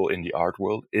people in the art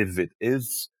world, if it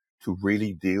is to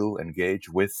really engage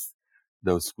with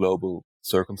those global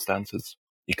circumstances,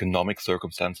 economic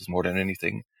circumstances more than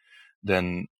anything,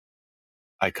 then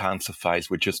I can't suffice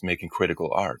with just making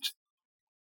critical art,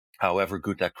 however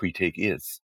good that critique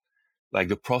is. Like,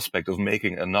 the prospect of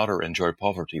making another Enjoy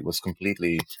Poverty was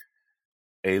completely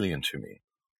alien to me.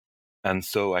 And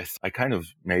so I kind of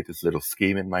made this little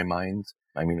scheme in my mind.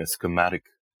 I mean, a schematic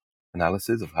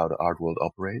analysis of how the art world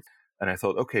operates. And I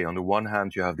thought, okay, on the one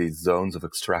hand, you have these zones of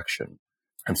extraction.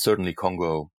 And certainly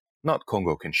not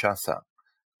Congo-Kinshasa,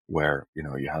 where,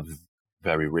 you have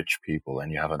very rich people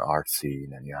and you have an art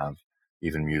scene and you have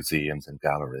even museums and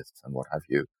galleries and what have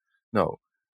you. No,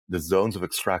 the zones of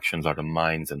extractions are the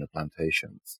mines and the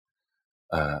plantations,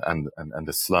 and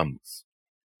the slums,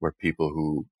 where people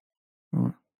who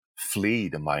flee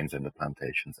the mines and the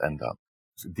plantations end up.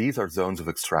 So these are zones of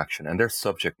extraction, and they're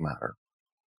subject matter.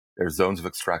 They're zones of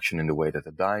extraction in the way that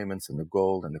the diamonds and the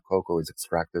gold and the cocoa is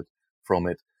extracted from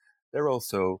it. They're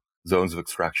also zones of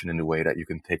extraction in the way that you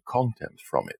can take content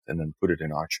from it and then put it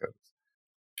in art shows.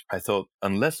 I thought,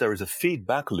 unless there is a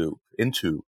feedback loop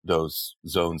into those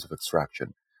zones of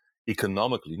extraction,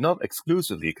 economically, not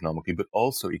exclusively economically, but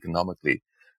also economically,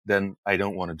 then I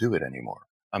don't want to do it anymore.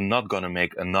 I'm not going to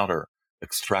make another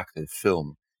extractive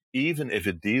film, even if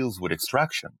it deals with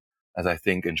extraction, as I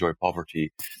think Enjoy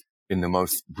Poverty, in the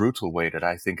most brutal way that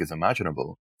I think is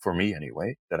imaginable, for me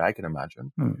anyway, that I can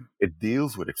imagine. It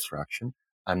deals with extraction.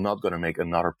 I'm not going to make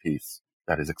another piece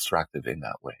that is extractive in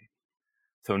that way.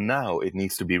 So now it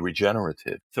needs to be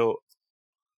regenerative. So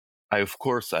I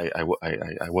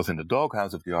was in the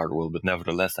doghouse of the art world, but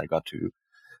nevertheless I got to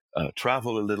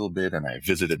travel a little bit, and I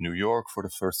visited New York for the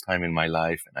first time in my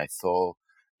life, and I saw,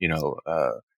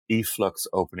 Eflux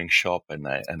opening shop, and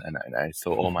I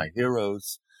saw all my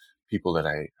heroes, people that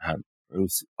I had,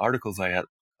 articles I had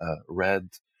read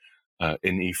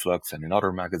in Eflux and in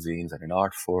other magazines and in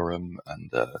Art Forum,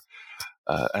 and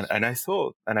And I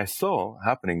saw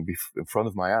happening in front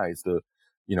of my eyes the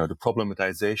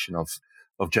problematization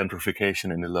of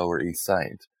gentrification in the Lower East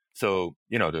Side. So,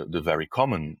 the very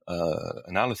common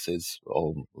analysis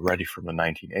already from the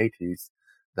 1980s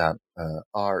that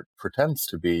art pretends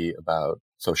to be about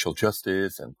social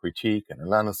justice and critique and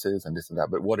analysis and this and that.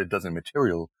 But what it does in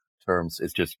material terms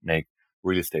is just make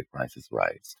real estate prices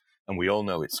rise. And we all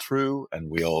know it's true. And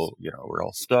we all, we're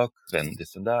all stuck and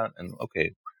this and that. And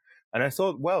okay. And I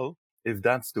thought, well, if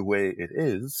that's the way it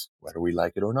is, whether we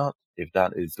like it or not, if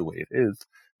that is the way it is,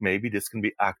 maybe this can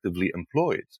be actively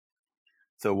employed.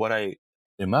 So what I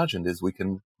imagined is we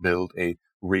can build a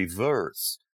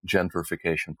reverse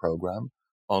gentrification program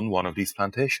on one of these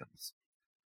plantations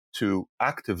to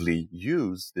actively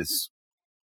use this,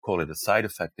 call it a side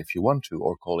effect if you want to,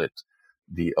 or call it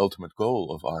the ultimate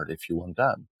goal of art if you want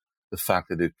that. The fact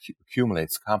that it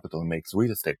accumulates capital and makes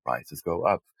real estate prices go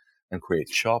up and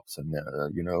creates shops and,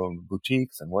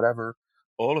 boutiques and whatever,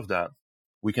 all of that,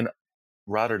 we can,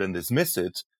 rather than dismiss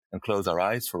it and close our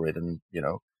eyes for it and,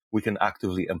 we can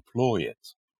actively employ it.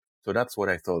 So that's what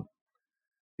I thought.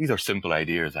 These are simple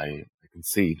ideas, I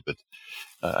concede, but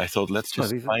I thought let's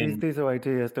just these are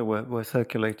ideas that were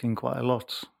circulating quite a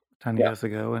lot 10 years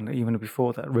ago, and even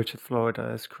before that. Richard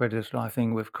Florida is credited, I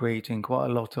think, with creating quite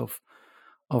a lot of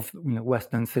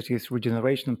Western cities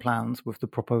regeneration plans, with the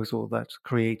proposal that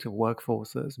creative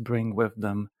workforces bring with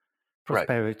them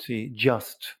prosperity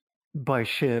just by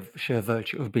sheer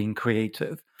virtue of being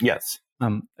creative. Yes.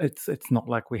 It's not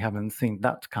like we haven't seen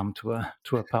that come to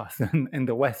a pass in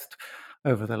the West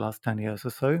over the last 10 years or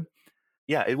so.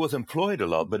 Yeah, it was employed a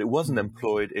lot, but it wasn't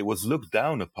employed. It was looked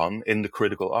down upon in the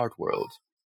critical art world.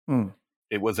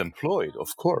 It was employed,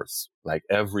 of course, like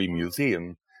every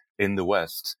museum in the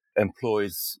West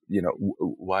employs,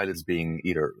 while it's being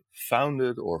either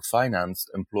founded or financed,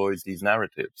 employs these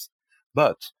narratives.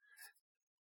 But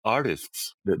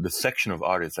artists, the section of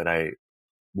artists that I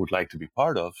would like to be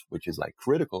part of, which is like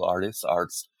critical artists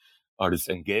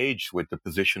engaged with the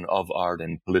position of art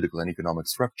in political and economic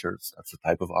structures. That's the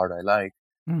type of art I like.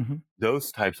 Mm-hmm. Those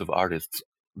types of artists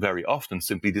very often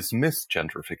simply dismissed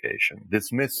gentrification,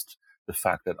 dismissed the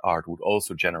fact that art would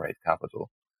also generate capital,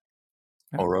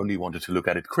 or only wanted to look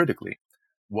at it critically.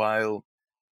 While,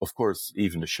 of course,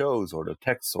 even the shows or the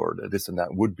texts or the this and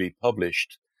that would be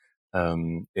published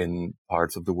in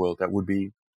parts of the world that would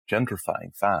be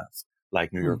gentrifying fast,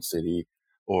 like New York City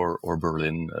or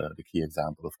Berlin, the key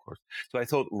example, of course. So I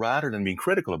thought, rather than being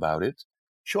critical about it,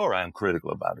 sure, I am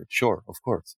critical about it, sure, of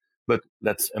course, but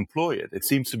let's employ it. It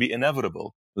seems to be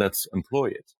inevitable. Let's employ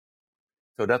it.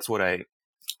 So that's what I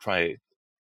try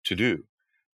to do,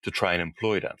 to try and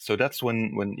employ that. So that's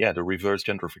when the reverse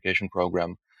gentrification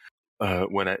program,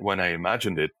 when I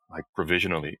imagined it, like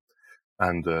provisionally,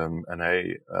 and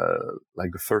I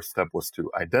like the first step was to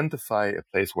identify a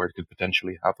place where it could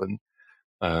potentially happen,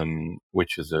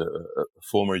 which is a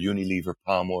former Unilever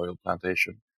palm oil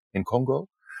plantation in Congo.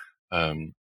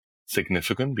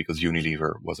 Significant because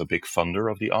Unilever was a big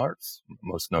funder of the arts,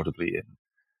 most notably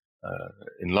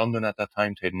in London at that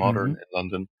time, Tate Modern in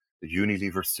London, the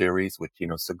Unilever series with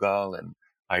Tino Segal and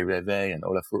Ai Weiwei and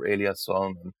Olafur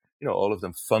Eliasson, and all of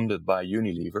them funded by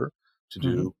Unilever to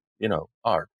do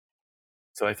art.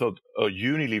 So I thought a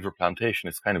Unilever plantation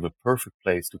is kind of a perfect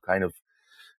place to kind of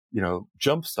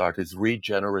jumpstart this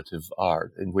regenerative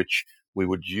art, in which we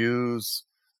would use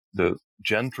the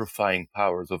gentrifying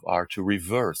powers of art to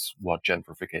reverse what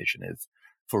gentrification is,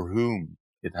 for whom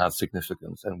it has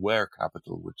significance, and where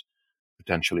capital would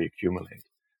potentially accumulate.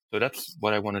 So that's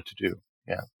what I wanted to do.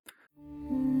 Yeah.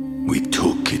 We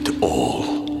took it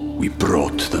all. We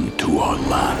brought them to our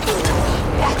land.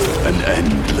 An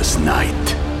endless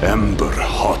night, ember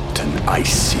hot and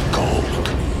icy cold.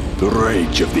 The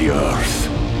rage of the earth.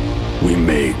 We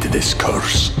made this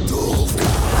curse.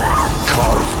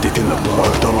 Carved it in the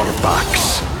blood on our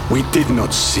backs. We did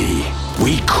not see.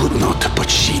 We could not, but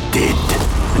she did.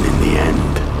 And in the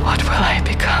end... What will I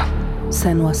become?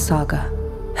 Senua's Saga.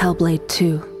 Hellblade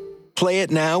 2. Play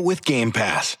it now with Game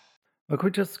Pass. I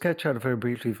could just sketch out very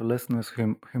briefly for listeners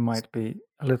who might be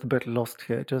a little bit lost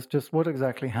here, just what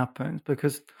exactly happened,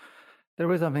 because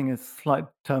there is, I think, a slight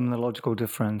terminological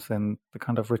difference in the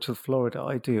kind of Richard Florida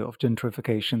idea of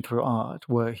gentrification through art,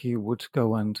 where he would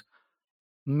go and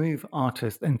move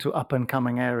artists into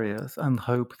up-and-coming areas and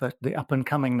hope that the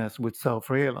up-and-comingness would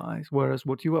self-realize, whereas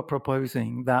what you are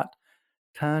proposing, that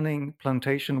turning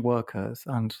plantation workers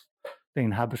and the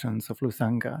inhabitants of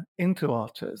Lusanga into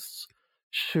artists,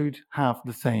 should have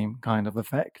the same kind of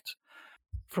effect.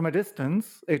 From a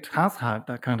distance, it has had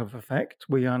that kind of effect.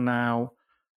 We are now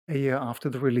a year after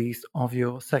the release of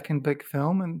your second big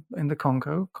film in the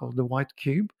Congo called The White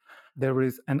Cube. There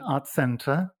is an art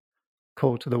center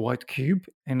called The White Cube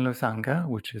in Lusanga,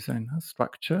 which is in a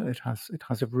structure. It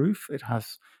has a roof.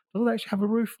 Does it actually have a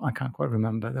roof? I can't quite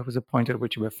remember. There was a point at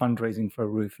which you were fundraising for a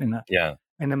roof in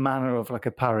a manner of like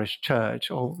a parish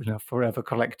church, or forever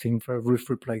collecting for a roof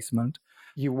replacement.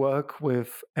 You work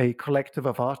with a collective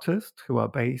of artists who are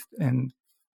based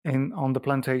on the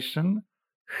plantation,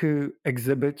 who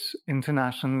exhibit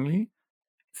internationally,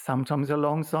 sometimes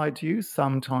alongside you,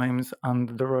 sometimes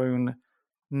under their own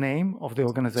name of the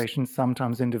organization,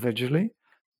 sometimes individually.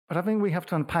 But I think we have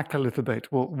to unpack a little bit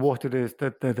what it is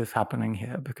that is happening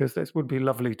here, because this would be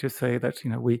lovely to say that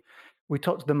we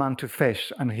taught the man to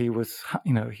fish and he was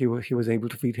able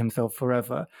to feed himself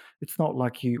forever. It's not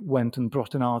like you went and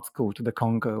brought an art school to the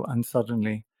Congo and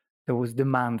suddenly there was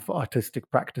demand for artistic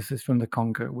practices from the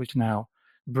Congo, which now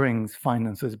brings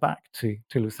finances back to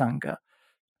Lusanga.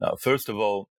 Now, first of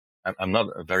all, I'm not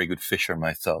a very good fisher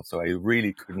myself, so I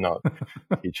really could not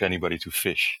teach anybody to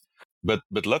fish. But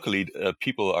luckily,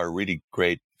 people are really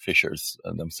great fishers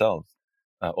themselves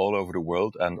all over the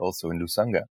world, and also in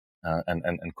Lusanga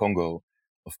and Congo.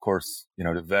 Of course,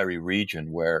 the very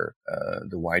region where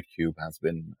the White Cube has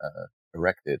been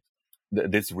erected.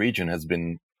 This region has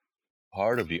been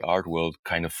part of the art world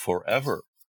kind of forever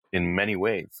in many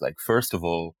ways. Like, first of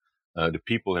all, the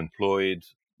people employed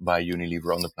by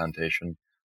Unilever on the plantation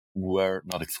were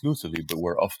not exclusively, but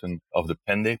were often of the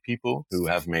Pende people, who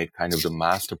have made kind of the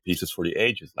masterpieces for the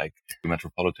ages. Like the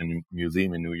Metropolitan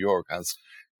Museum in New York has,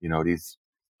 these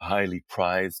highly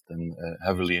prized and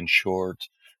heavily insured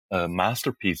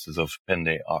masterpieces of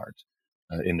Pende art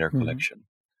in their collection.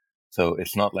 So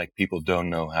it's not like people don't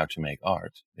know how to make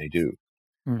art. They do.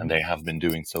 And they have been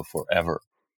doing so forever.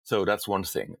 So that's one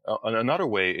thing. Another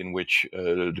way in which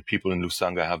the people in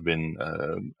Lusanga have been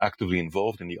actively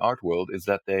involved in the art world is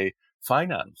that they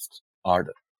financed art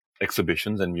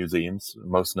exhibitions and museums,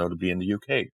 most notably in the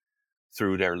UK,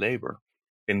 through their labor.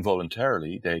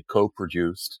 Involuntarily, they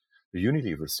co-produced the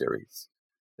Unilever series.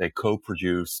 They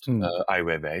co-produced Ai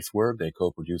Weiwei's work. They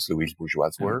co-produced Louise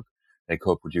Bourgeois' work. They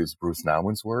co-produced Bruce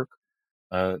Nauman's work.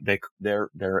 They're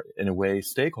in a way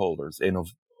stakeholders in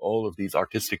all of these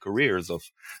artistic careers of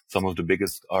some of the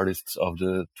biggest artists of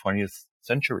the 20th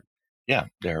century. Yeah,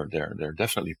 they're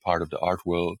definitely part of the art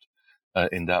world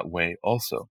in that way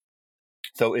also.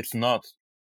 So it's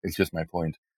just my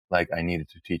point, like I needed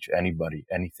to teach anybody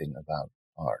anything about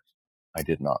art. I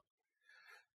did not.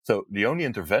 So the only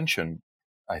intervention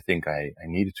I think I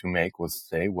needed to make was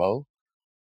say, well,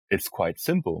 it's quite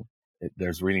simple.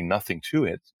 There's really nothing to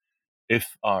it.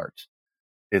 If art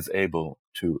is able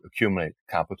to accumulate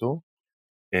capital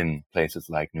in places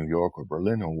like New York or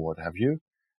Berlin or what have you,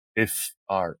 if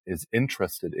art is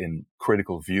interested in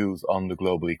critical views on the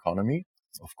global economy,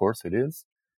 of course it is,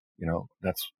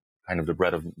 that's kind of the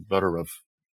bread and butter of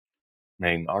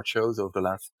main art shows over the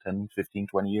last 10, 15,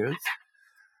 20 years.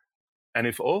 And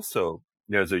if also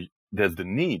there's the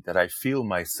need that I feel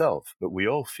myself, but we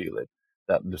all feel it,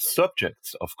 that the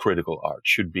subjects of critical art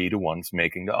should be the ones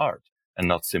making the art and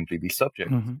not simply be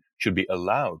subjects, should be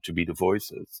allowed to be the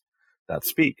voices that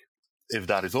speak. If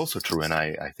that is also true, and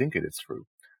I think it is true.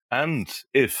 And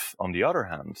if, on the other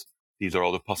hand, these are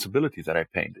all the possibilities that I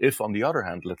paint. If, on the other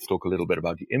hand, let's talk a little bit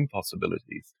about the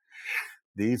impossibilities.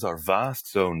 These are vast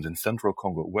zones in central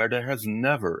Congo where there has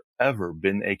never, ever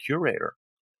been a curator.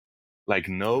 Like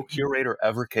no curator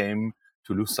ever came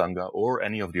to Lusanga or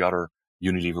any of the other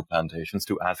Unilever plantations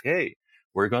to ask, hey,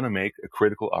 we're going to make a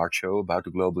critical art show about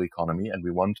the global economy, and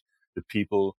we want the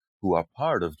people who are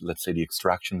part of, let's say, the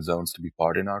extraction zones to be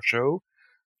part in our show.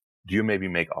 Do you maybe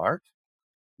make art?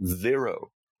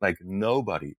 Zero. Like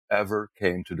nobody ever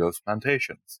came to those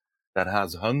plantations. That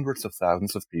has hundreds of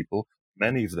thousands of people,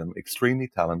 many of them extremely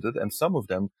talented, and some of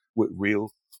them with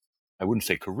real, I wouldn't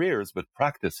say careers, but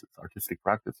practices, artistic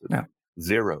practices. Yeah.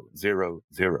 Zero.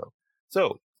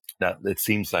 So that it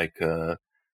seems like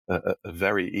a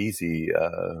very easy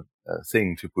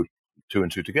thing to put two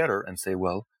and two together and say,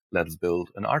 well, let's build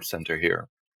an art center here.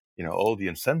 All the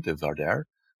incentives are there,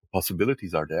 the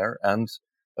possibilities are there, and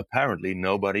apparently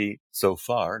nobody so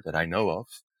far that I know of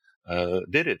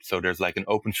did it. So there's like an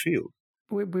open field.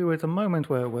 We were at a moment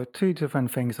where two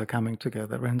different things are coming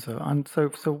together, Renzo. And so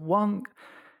one,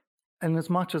 and as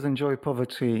much as Enjoy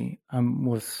Poverty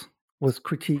was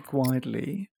critiqued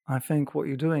widely, I think what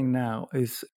you're doing now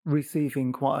is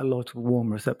receiving quite a lot of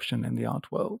warm reception in the art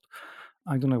world.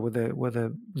 I don't know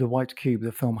whether the White Cube,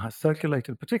 the film, has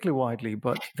circulated particularly widely,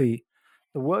 but the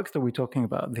works that we're talking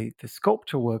about, the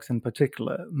sculpture works in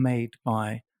particular, made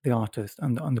by the artist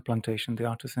on the plantation, the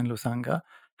artist in Lusanga,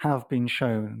 have been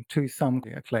shown to some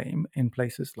acclaim in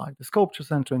places like the Sculpture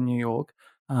Center in New York.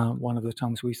 One of the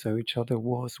times we saw each other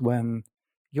was when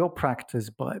your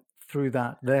practice, but through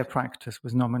that, their practice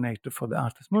was nominated for the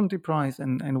Artis Mundi Prize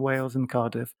in Wales and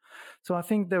Cardiff. So I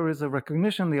think there is a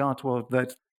recognition in the art world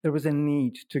that there is a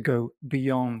need to go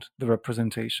beyond the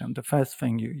representation, the first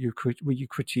thing you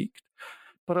critiqued.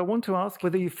 But I want to ask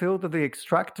whether you feel that the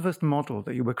extractivist model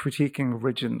that you were critiquing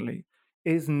originally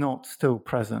is not still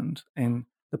present in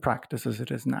the practice as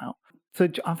it is now. So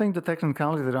I think the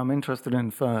technicality that I'm interested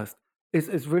in first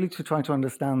is really to try to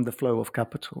understand the flow of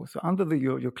capital. So under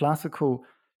your classical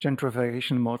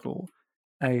gentrification model,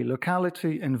 a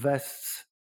locality invests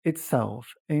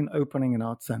itself in opening an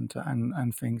art center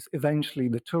and things. Eventually,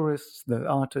 the tourists, the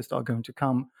artists are going to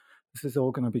come. This is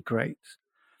all going to be great.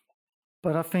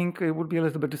 But I think it would be a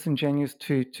little bit disingenuous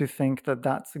to think that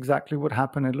that's exactly what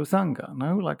happened in Lusanga.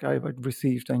 No, like I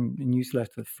received a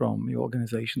newsletter from your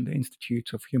organization, the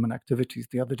Institute of Human Activities,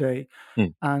 the other day,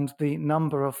 and the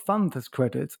number of funders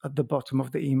credits at the bottom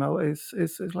of the email is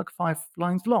like 5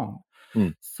 lines long.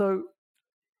 So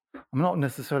I'm not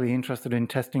necessarily interested in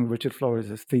testing Richard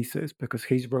Flores' thesis because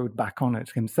he's wrote back on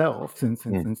it himself since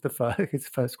his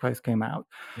first case came out.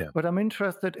 Yeah. But I'm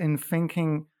interested in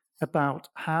thinking about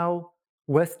how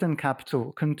Western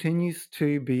capital continues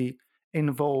to be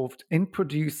involved in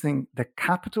producing the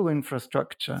capital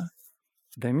infrastructure,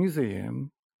 the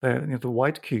museum, the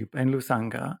White Cube in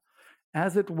Lusanga,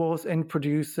 as it was in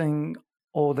producing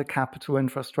all the capital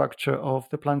infrastructure of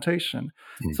the plantation.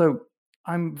 So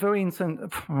I'm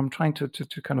I'm trying to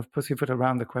kind of pussyfoot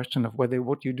around the question of whether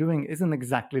what you're doing isn't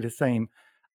exactly the same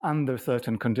under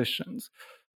certain conditions.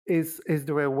 Is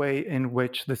there a way in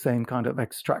which the same kind of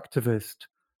extractivist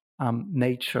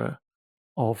nature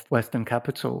of Western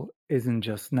capital isn't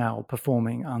just now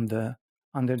performing under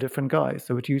different guise?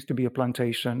 So it used to be a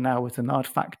plantation, now it's an art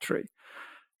factory.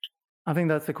 I think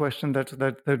that's a question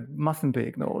that mustn't be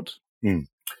ignored.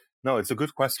 No, it's a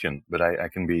good question, but I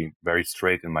can be very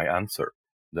straight in my answer.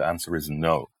 The answer is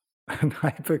no.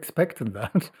 I've expected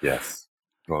that. Yes.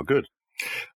 Well, good.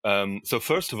 So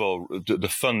first of all, the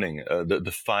funding,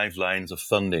 the 5 lines of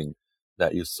funding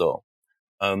that you saw.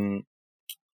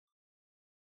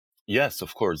 Yes,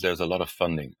 of course, there's a lot of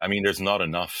funding. I mean, there's not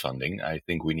enough funding. I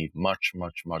think we need much,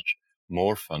 much, much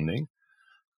more funding.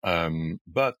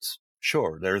 But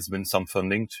sure, there has been some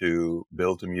funding to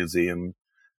build a museum,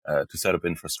 to set up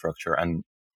infrastructure. And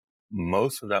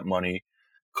most of that money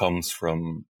comes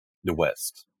from the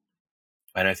West.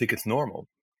 And I think it's normal.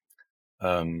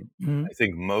 I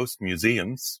think most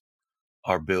museums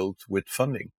are built with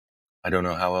funding. I don't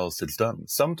know how else it's done.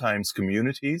 Sometimes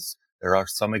communities, there are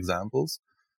some examples,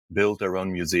 build their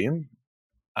own museum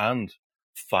and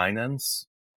finance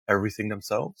everything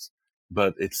themselves.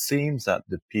 But it seems that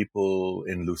the people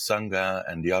in Lusanga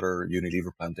and the other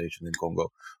Unilever plantation in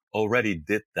Congo already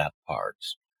did that part.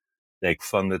 They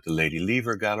funded the Lady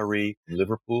Lever Gallery in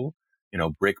Liverpool,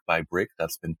 brick by brick.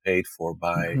 That's been paid for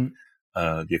by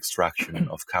the extraction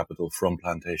of capital from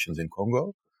plantations in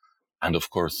Congo. And of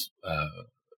course,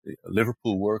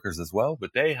 Liverpool workers as well,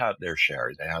 but they had their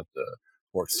share. They had the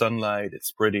Port Sunlight, it's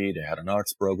pretty, they had an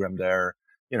arts program there.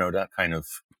 That kind of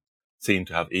seemed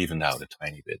to have evened out a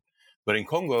tiny bit. But in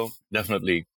Congo,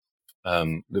 definitely,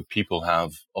 the people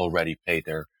have already paid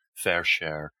their fair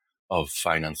share of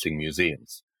financing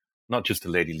museums. Not just the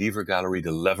Lady Lever Gallery,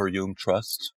 the Leverhulme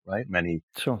Trust, right? Many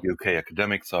UK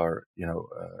academics are,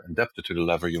 indebted to the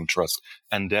Leverhulme Trust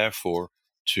and therefore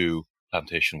to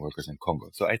plantation workers in Congo.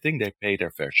 So I think they pay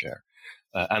their fair share.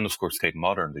 And of course, Tate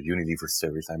Modern, the Unilever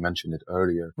series, I mentioned it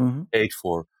earlier, paid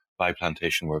for by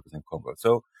plantation workers in Congo.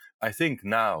 So I think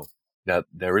now that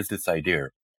there is this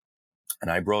idea,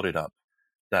 and I brought it up,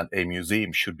 that a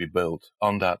museum should be built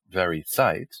on that very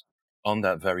site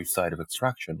of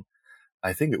extraction,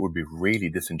 I think it would be really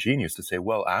disingenuous to say,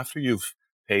 well, after you've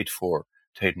paid for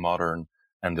Tate Modern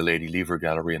and the Lady Lever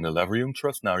Gallery and the Leverhulme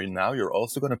Trust, now you're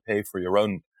also going to pay for your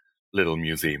own little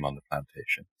museum on the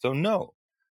plantation. So no,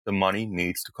 the money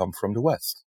needs to come from the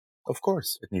West. Of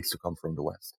course, it needs to come from the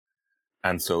West.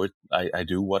 And so I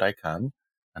do what I can,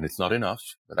 and it's not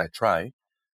enough, but I try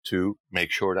to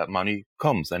make sure that money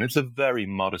comes. And it's a very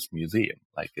modest museum.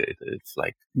 Like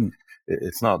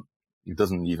it's not, it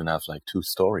doesn't even have like 2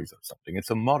 stories or something.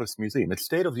 It's a modest museum. It's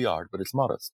state of the art, but it's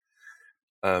modest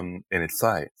in its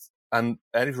size. And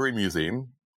every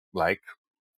museum, like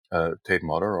Tate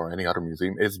Modern or any other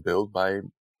museum, is built by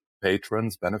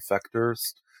patrons,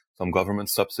 benefactors, some government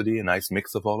subsidy, a nice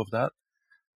mix of all of that.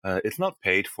 It's not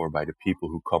paid for by the people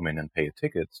who come in and pay a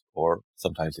ticket, or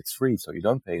sometimes it's free, so you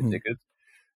don't pay a ticket.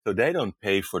 So they don't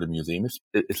pay for the museum.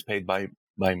 It's paid by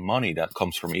by money that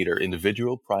comes from either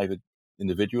private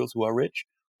individuals who are rich,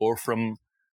 or from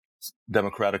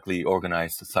democratically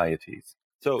organized societies.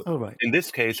 So in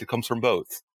this case, it comes from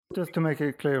both. Just to make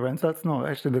it clear, Renz, that's not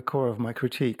actually the core of my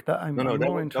critique. I'm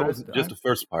more interested. That was just the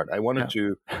first part. I wanted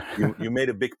to. You made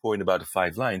a big point about the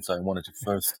 5 lines, so I wanted to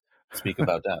first speak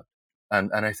about that. And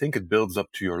I think it builds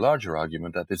up to your larger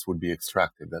argument that this would be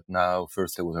extractive. That now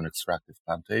first there was an extractive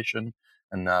plantation,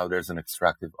 and now there's an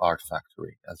extractive art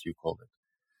factory, as you call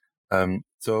it.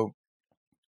 So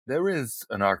there is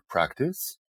an art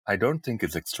practice. I don't think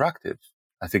it's extractive.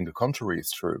 I think the contrary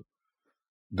is true.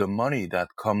 The money that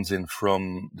comes in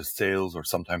from the sales or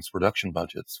sometimes production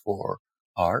budgets for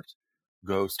art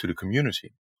goes to the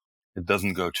community. It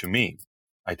doesn't go to me.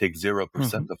 I take 0%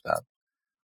 of that,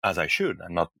 as I should.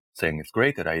 I'm not saying it's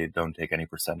great that I don't take any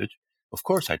percentage. Of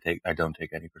course I don't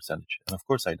take any percentage. And of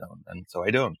course I don't. And so I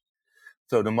don't.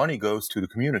 So the money goes to the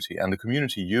community, and the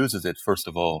community uses it, first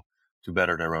of all, to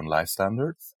better their own life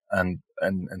standards, and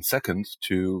second,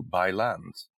 to buy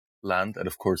land that,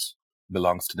 of course,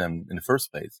 belongs to them in the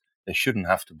first place. They shouldn't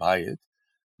have to buy it,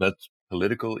 but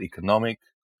political, economic,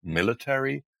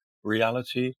 military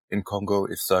reality in Congo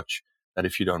is such that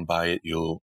if you don't buy it,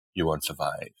 you won't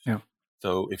survive. Yeah.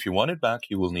 So if you want it back,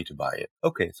 you will need to buy it.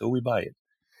 Okay, so we buy it.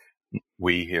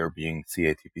 We here being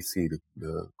CATPC,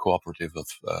 the cooperative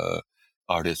of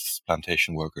artists,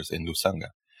 plantation workers in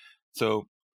Lusanga. So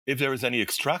if there is any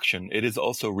extraction, it is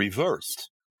also reversed.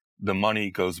 The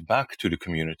money goes back to the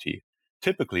community.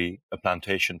 Typically, a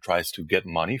plantation tries to get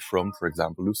money from, for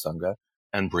example, Lusanga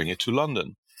and bring it to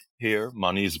London. Here,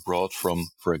 money is brought from,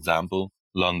 for example,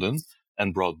 London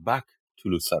and brought back to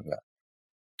Lusanga.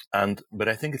 But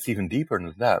I think it's even deeper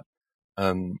than that.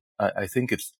 I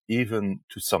think it's even,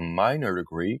 to some minor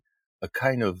degree, a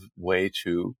kind of way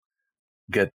to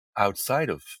get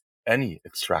outside of any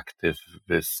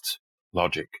extractivist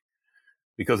logic.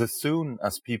 Because as soon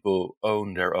as people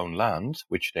own their own land,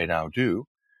 which they now do,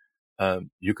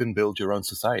 you can build your own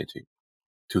society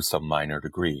to some minor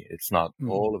degree. It's not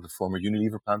all of the former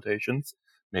Unilever plantations.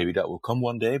 Maybe that will come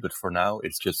one day, but for now,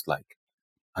 it's just like,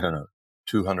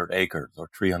 200 acres or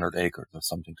 300 acres or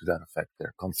something to that effect.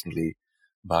 They're constantly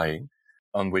buying,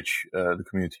 on which the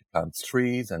community plants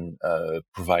trees and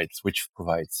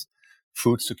provides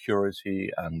food security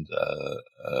and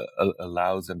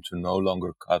allows them to no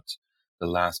longer cut the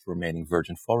last remaining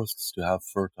virgin forests to have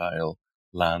fertile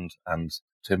land and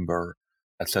timber,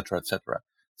 etc., etc.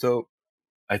 So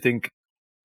I think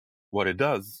what it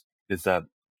does is that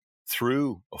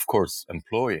through, of course,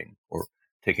 employing or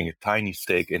taking a tiny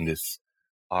stake in this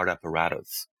art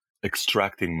apparatus,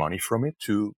 extracting money from it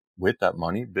to, with that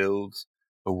money, build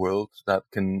a world that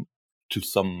can, to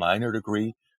some minor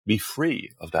degree, be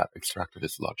free of that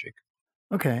extractivist logic.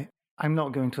 Okay. I'm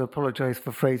not going to apologize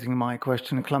for phrasing my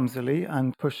question clumsily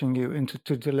and pushing you into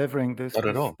delivering this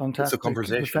fantastic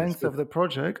defense of the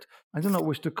project. I do not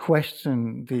wish to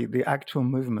question the actual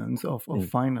movements of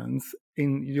finance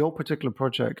in your particular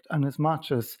project. And as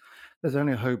much as there's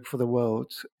only hope for the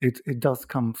world, it does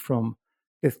come from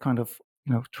this kind of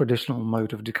traditional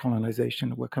mode of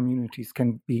decolonization where communities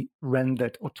can be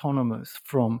rendered autonomous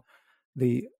from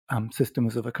the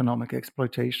systems of economic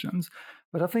exploitations.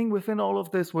 But I think within all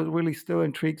of this, what really still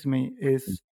intrigues me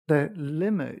is the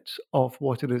limit of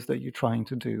what it is that you're trying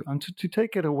to do. And to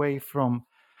take it away from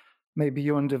maybe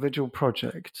your individual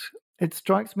project, it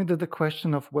strikes me that the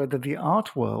question of whether the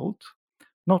art world,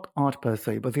 not art per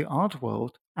se, but the art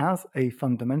world as a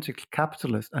fundamentally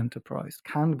capitalist enterprise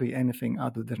can be anything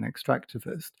other than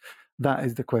extractivist. That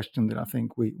is the question that I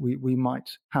think we might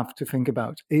have to think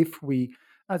about if we,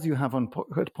 as you have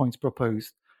at points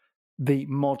proposed, the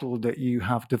model that you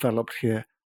have developed here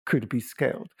could be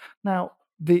scaled. Now,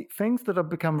 the things that have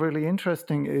become really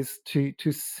interesting is to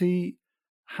see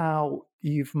how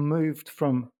you've moved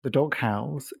from the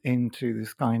doghouse into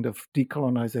this kind of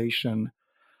decolonization.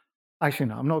 Actually,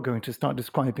 no, I'm not going to start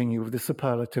describing you with the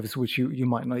superlatives which you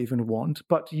might not even want,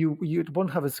 but it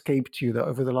won't have escaped you that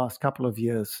over the last couple of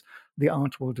years, the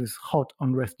art world is hot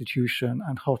on restitution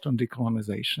and hot on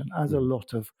decolonization, as a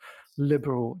lot of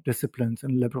liberal disciplines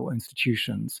and liberal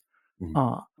institutions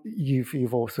are.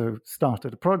 You've also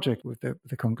started a project with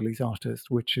the Congolese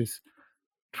artists, which is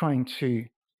trying to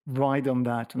ride on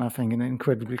that, and I think in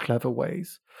incredibly clever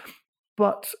ways.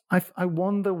 But I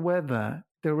wonder whether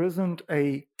there isn't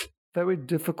a very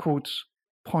difficult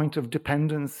point of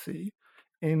dependency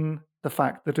in the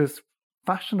fact that it's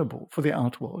fashionable for the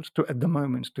art world to, at the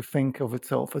moment, to think of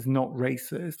itself as not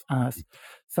racist, as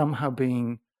somehow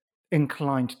being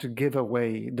inclined to give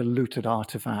away the looted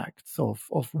artifacts of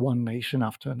one nation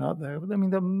after another. I mean,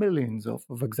 there are millions of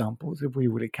examples if we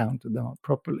really counted them up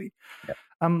properly. Yeah.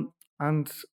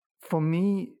 And for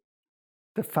me,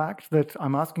 the fact that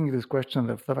I'm asking you this question,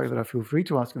 the fact that I feel free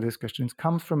to ask you these questions,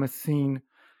 comes from a scene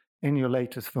in your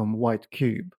latest film, White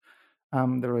Cube.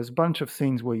 There is a bunch of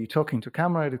scenes where you're talking to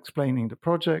camera, explaining the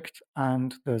project,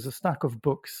 and there's a stack of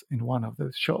books in one of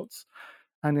those shots.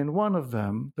 And in one of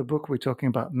them, the book we're talking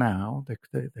about now,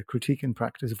 the Critique in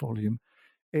Practice volume,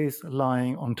 is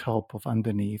lying on top of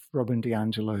underneath Robin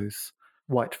DiAngelo's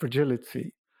White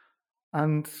Fragility.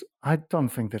 And I don't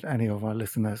think that any of our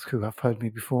listeners who have heard me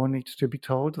before needs to be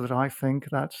told that I think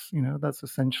that's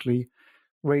essentially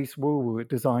race woo-woo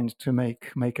designed to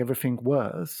make everything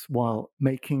worse while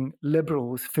making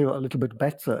liberals feel a little bit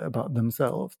better about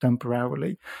themselves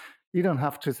temporarily. You don't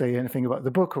have to say anything about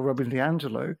the book or Robin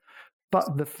DiAngelo,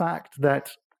 but the fact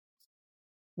that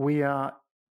we are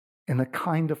in a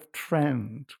kind of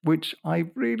trend, which I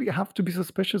really have to be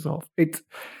suspicious of.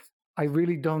 I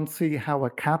really don't see how a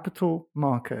capital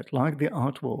market like the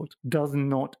art world does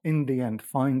not, in the end,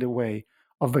 find a way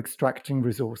of extracting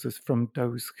resources from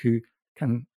those who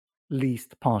can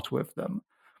least part with them.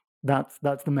 That's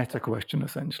the meta question,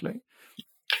 essentially.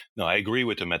 No, I agree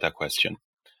with the meta question.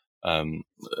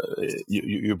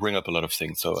 You bring up a lot of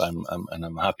things, so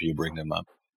I'm happy you bring them up.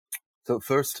 So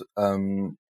first,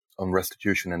 on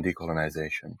restitution and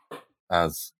decolonization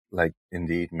as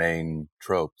indeed main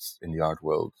tropes in the art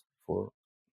world for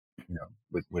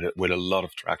with a lot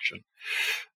of traction.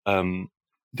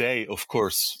 They of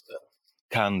course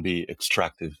can be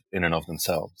extractive in and of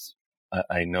themselves.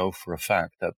 I know for a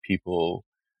fact that people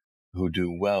who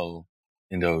do well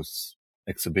in those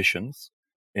exhibitions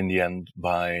in the end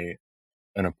buy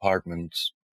an apartment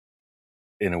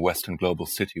in a Western global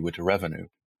city with a revenue.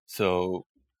 So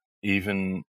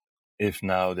even if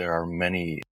now there are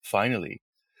many, finally,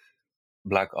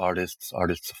 Black artists,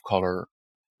 artists of color,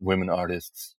 women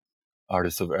artists,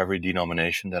 artists of every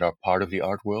denomination that are part of the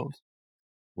art world,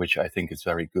 which I think is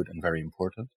very good and very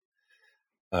important,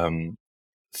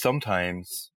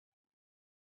 sometimes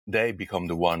they become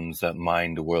the ones that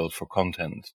mine the world for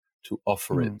content to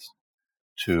offer it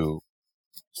to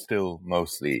still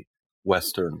mostly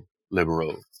Western,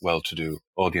 liberal, well-to-do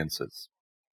audiences.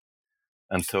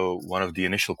 And so one of the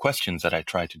initial questions that I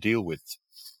try to deal with,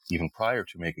 even prior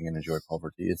to making And Enjoy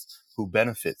Poverty, is who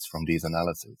benefits from these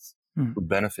analyses? Who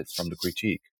benefits from the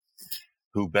critique?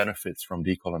 Who benefits from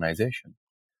decolonization?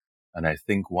 And I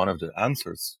think one of the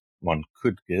answers one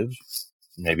could give,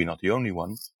 maybe not the only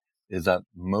one, is that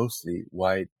mostly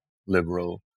white,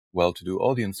 liberal, well-to-do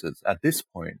audiences at this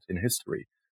point in history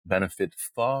benefit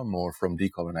far more from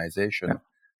decolonization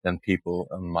than people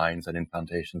on mines and in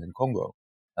plantations in Congo,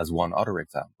 as one other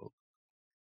example.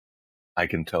 I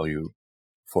can tell you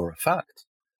for a fact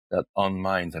that on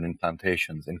mines and in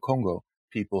plantations in Congo,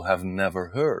 people have never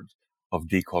heard of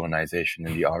decolonization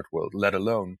in the art world, let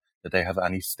alone that they have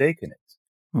any stake in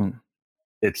it.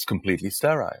 It's completely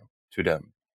sterile to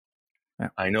them. Yeah.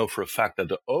 I know for a fact that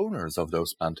the owners of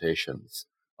those plantations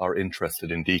are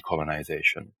interested in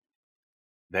decolonization.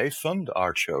 They fund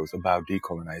art shows about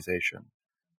decolonization,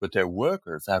 but their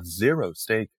workers have zero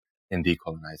stake in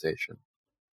decolonization.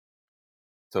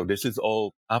 So this is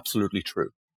all absolutely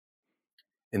true.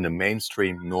 In the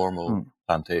mainstream, normal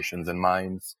plantations and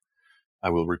mines, I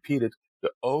will repeat it,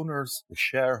 the owners, the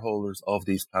shareholders of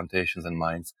these plantations and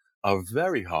mines are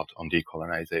very hot on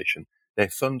decolonization. They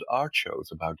fund art shows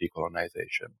about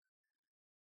decolonization.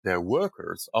 Their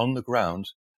workers on the ground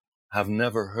have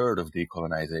never heard of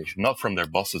decolonization, not from their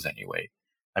bosses anyway.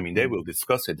 I mean, they will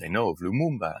discuss it. They know of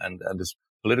Lumumba and his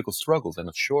political struggles, and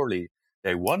surely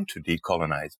they want to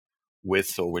decolonize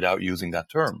with or without using that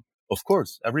term. Of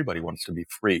course, everybody wants to be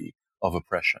free of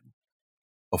oppression.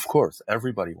 Of course,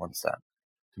 everybody wants that,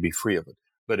 to be free of it.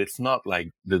 But it's not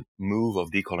like the move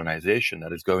of decolonization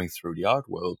that is going through the art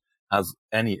world has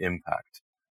any impact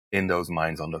in those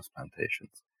mines on those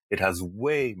plantations. It has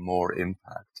way more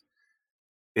impact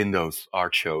in those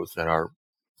art shows that are,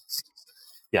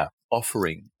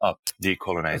 offering up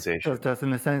decolonization. Does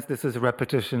in a sense, this is a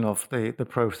repetition of the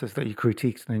process that you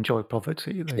critiqued and Enjoy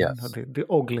Poverty, the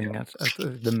ogling at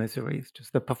the miseries,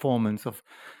 just the performance of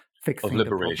fixing the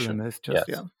problem is just,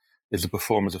 It's a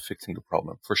performance of fixing the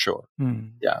problem, for sure.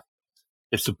 Yeah.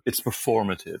 It's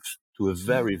performative to a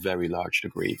very, very large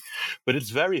degree. But it's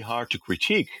very hard to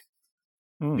critique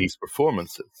these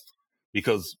performances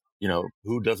because,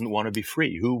 who doesn't want to be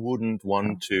free? Who wouldn't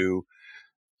want to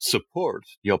support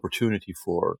the opportunity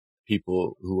for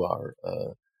people who are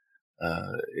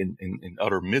in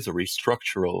utter misery,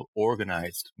 structural,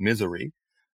 organized misery,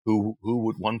 who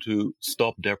would want to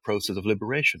stop their process of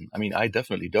liberation. I mean, I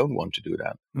definitely don't want to do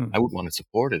that. I would want to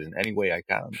support it in any way I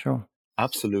can. Sure.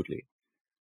 Absolutely.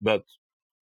 But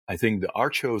I think the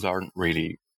art shows aren't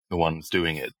really the ones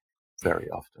doing it very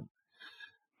often.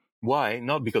 Why?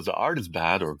 Not because the art is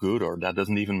bad or good, or that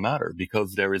doesn't even matter,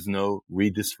 because there is no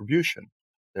redistribution.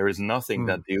 There is nothing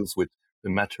that deals with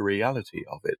the materiality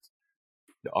of it.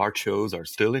 The art shows are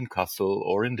still in Kassel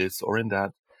or in this or in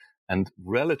that, and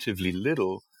relatively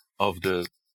little of the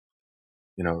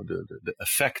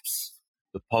effects,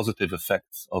 the positive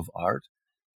effects of art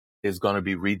is going to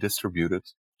be redistributed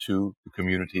to the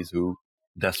communities who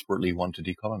desperately want to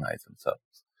decolonize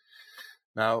themselves.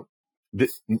 Now,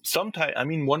 sometimes, I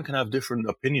mean, one can have different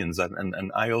opinions,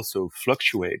 and I also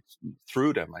fluctuate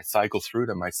through them. I cycle through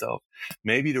them myself.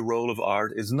 Maybe the role of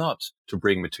art is not to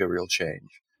bring material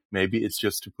change. Maybe it's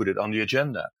just to put it on the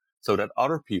agenda so that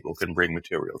other people can bring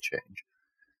material change.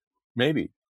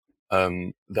 Maybe.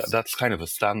 That's kind of a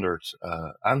standard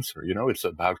answer. It's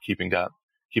about keeping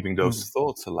those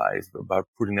thoughts alive, about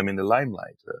putting them in the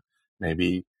limelight.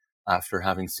 Maybe after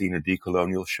having seen a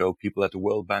decolonial show, people at the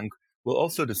World Bank will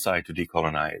also decide to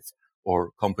decolonize,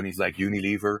 or companies like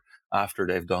Unilever, after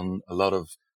they've done a lot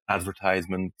of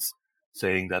advertisements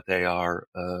saying that they are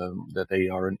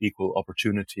an equal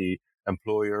opportunity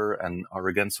employer and are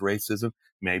against racism,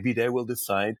 maybe they will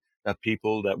decide that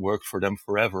people that worked for them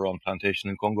forever on plantation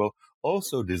in Congo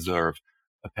also deserve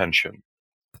a pension.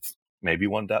 Maybe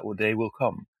one that day will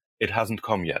come. It hasn't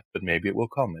come yet, but maybe it will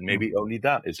come, and maybe only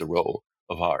that is the role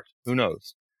of art. Who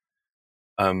knows?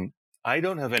 I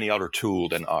don't have any other tool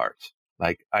than art.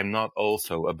 Like, I'm not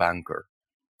also a banker,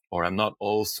 or I'm not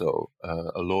also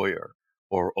a lawyer,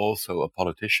 or also a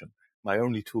politician. My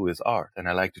only tool is art, and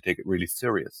I like to take it really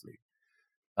seriously,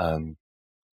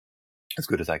 as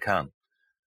good as I can.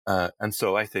 And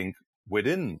so I think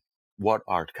within what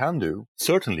art can do,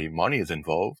 certainly money is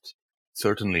involved,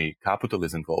 certainly capital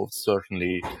is involved,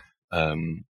 certainly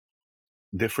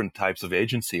different types of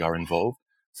agency are involved.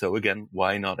 So again,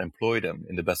 why not employ them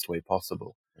in the best way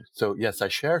possible? So yes, I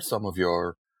share some of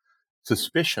your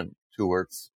suspicion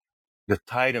towards the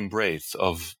tight embrace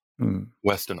of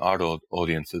Western art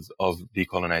audiences of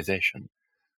decolonization.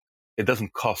 It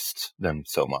doesn't cost them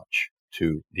so much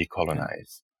to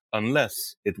decolonize,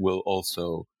 unless it will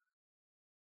also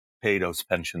pay those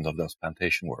pensions of those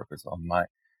plantation workers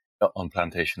on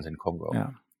plantations in Congo. Yeah.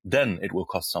 Then it will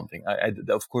cost something.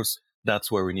 Of course, that's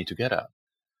where we need to get at.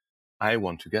 I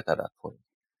want to get at that point.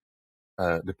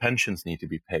 The pensions need to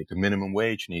be paid. The minimum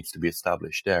wage needs to be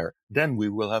established there. Then we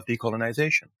will have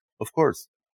decolonization. Of course,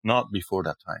 not before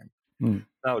that time.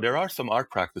 Now, there are some art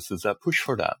practices that push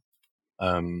for that.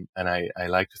 And I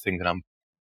like to think that I'm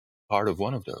part of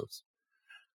one of those.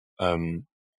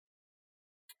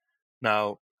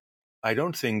 Now, I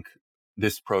don't think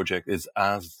this project is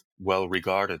as well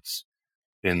regarded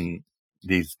in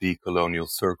these decolonial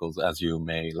circles as you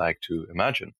may like to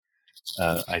imagine.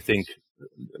 I think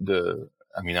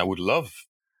I would love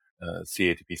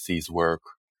CATPC's work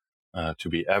to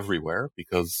be everywhere,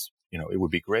 because, it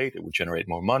would be great. It would generate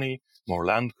more money, more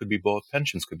land could be bought,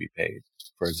 pensions could be paid,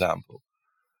 for example.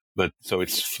 But so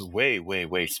it's way, way,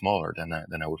 way smaller than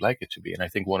I would like it to be. And I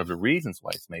think one of the reasons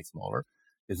why it's made smaller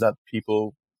is that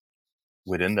people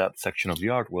within that section of the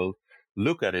art will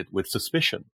look at it with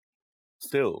suspicion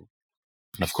still.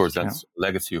 And of course, that's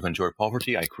legacy of Enjoy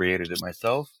Poverty. I created it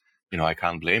myself. I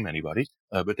can't blame anybody.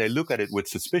 But they look at it with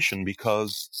suspicion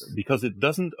because it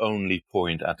doesn't only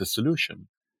point at the solution.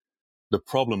 The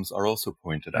problems are also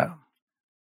pointed at.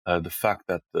 The fact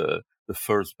that the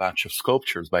first batch of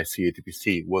sculptures by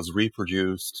CATPC was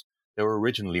reproduced. They were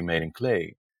originally made in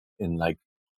clay, in like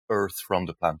earth from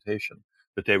the plantation,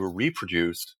 but they were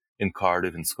reproduced in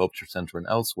Cardiff, in Sculpture Centre and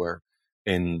elsewhere,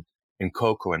 in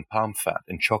cocoa and palm fat,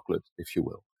 in chocolate, if you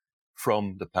will,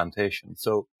 from the plantation.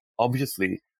 So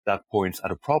obviously that points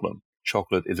at a problem.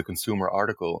 Chocolate is a consumer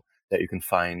article that you can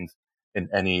find in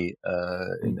any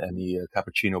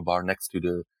cappuccino bar next to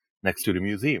the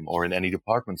museum, or in any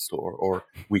department store, or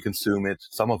we consume it,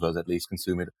 some of us at least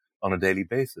consume it on a daily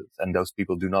basis. And those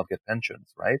people do not get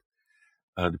pensions, right?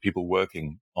 The people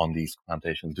working on these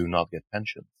plantations do not get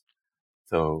pensions.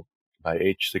 So by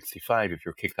age 65, if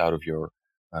you're kicked out of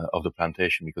of the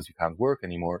plantation because you can't work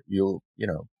anymore, you'll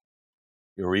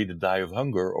either die of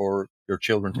hunger or your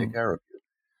children take care of you.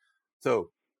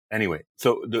 So anyway,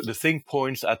 so the thing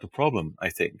points at the problem, I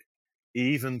think.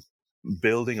 Even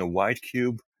building a white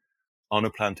cube on a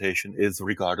plantation is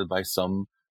regarded by some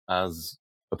as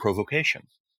a provocation,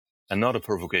 and not a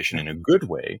provocation in a good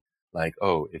way. Like,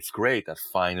 oh, it's great that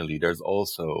finally there's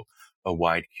also a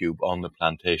white cube on the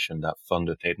plantation that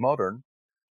funded Tate Modern.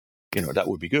 that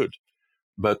would be good.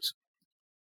 But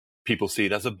people see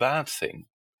it as a bad thing.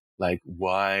 Like,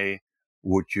 why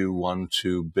would you want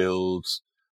to build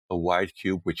a white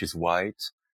cube which is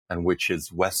white and which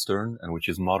is Western and which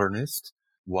is modernist?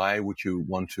 Why would you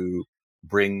want to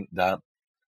bring that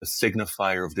a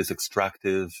signifier of this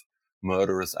extractive,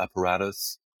 murderous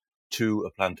apparatus to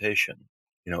a plantation?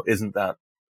 Isn't that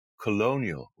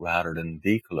colonial rather than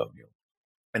decolonial?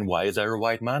 And why is there a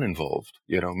white man involved?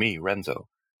 Me, Renzo.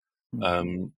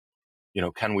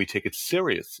 Can we take it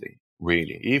seriously,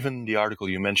 really? Even the article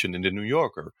you mentioned in the New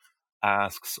Yorker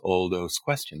asks all those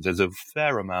questions. There's a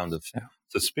fair amount of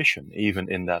suspicion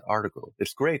even in that article.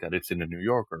 It's great that it's in the New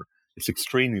Yorker. It's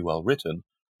extremely well written,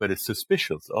 but it's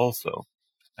suspicious also.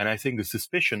 And I think the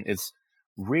suspicion is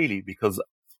really because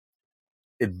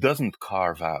it doesn't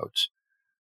carve out.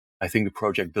 I think the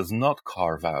project does not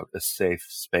carve out a safe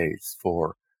space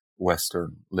for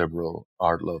Western liberal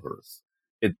art lovers.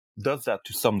 It does that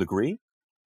to some degree,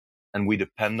 and we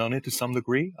depend on it to some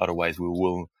degree. Otherwise, it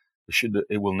will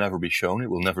never be shown. It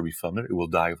will never be funded. It will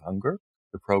die of hunger,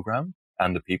 the program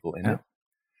and the people in it.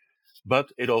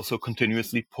 But it also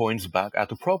continuously points back at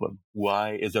the problem.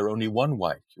 Why is there only one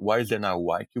white cube? Why is there now a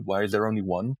white cube? Why is there only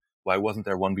one? Why wasn't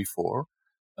there one before?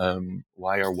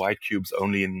 Why are white cubes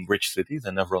only in rich cities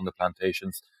and never on the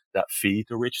plantations that feed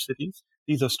the rich cities?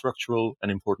 These are structural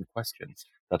and important questions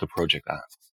that the project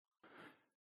asks.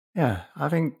 Yeah, I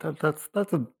think that's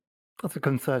a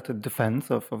concerted defense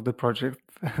of the project.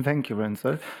 Thank you,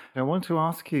 Renzo. I want to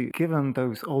ask you, given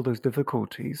all those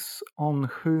difficulties, on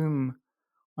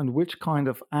which kind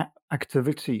of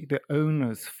activity the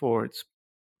owners for its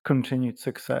continued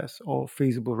success or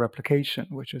feasible replication,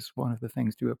 which is one of the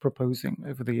things you were proposing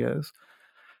over the years,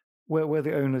 where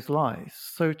the owners lies.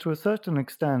 So to a certain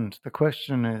extent, the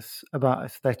question is about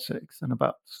aesthetics and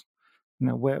about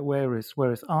where is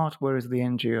art, where is the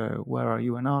NGO, where are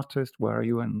you an artist, where are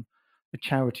you a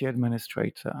charity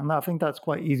administrator? And I think that's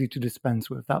quite easy to dispense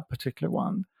with that particular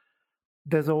one.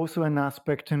 There's also an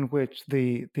aspect in which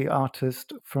the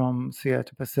artist from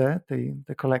Siete Passet,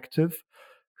 the collective,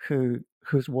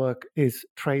 whose work is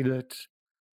traded,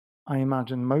 I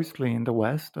imagine, mostly in the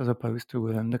West as opposed to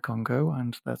within the Congo,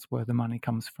 and that's where the money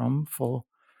comes from for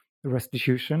the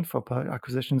restitution, for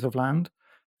acquisitions of land.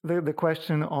 The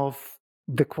question of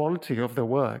the quality of the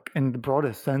work in the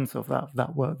broader sense of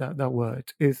that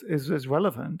word is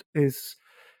relevant. Is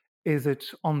it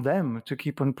on them to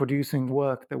keep on producing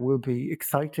work that will be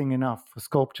exciting enough for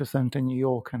Sculpture Center New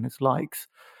York and its likes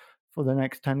for the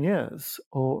next 10 years?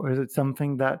 Or is it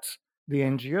something that the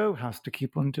NGO has to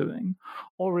keep on doing?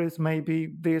 Or is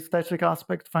maybe the aesthetic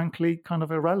aspect, frankly, kind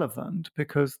of irrelevant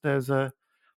because there's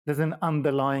an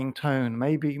underlying tone?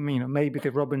 Maybe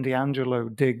the Robin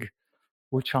DiAngelo dig,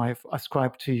 which I've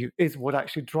ascribed to you, is what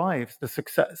actually drives the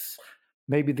success.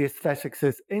 Maybe the aesthetics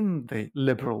is in the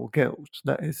liberal guild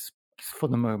that is, for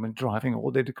the moment, driving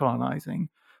all the decolonizing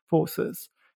forces.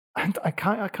 And I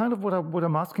kind of what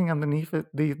I'm asking underneath it,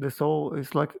 this all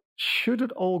is like, should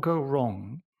it all go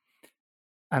wrong?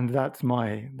 And that's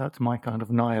my kind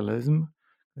of nihilism,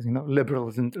 because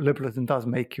liberalism does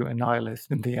make you a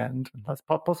nihilist in the end, and that's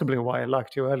possibly why I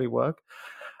liked your early work.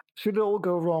 Should it all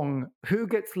go wrong, who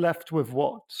gets left with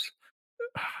what?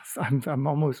 I'm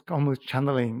almost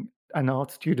channeling an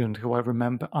art student who I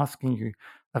remember asking you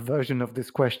a version of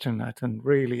this question at a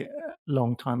really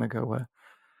long time ago,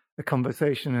 a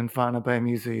conversation in Vanna Bay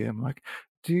Museum. Like,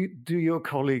 do your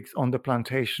colleagues on the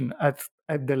plantation at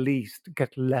the least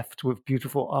get left with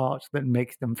beautiful art that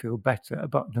makes them feel better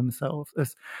about themselves,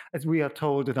 as we are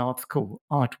told at art school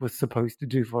art was supposed to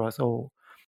do for us all?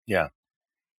 Yeah.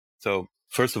 So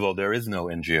first of all, there is no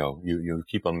NGO. You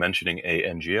keep on mentioning a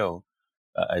NGO.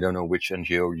 I don't know which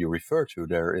NGO you refer to.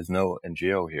 There is no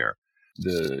NGO here.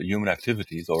 The Human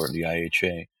Activities, or the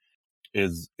IHA,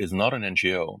 is not an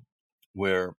NGO.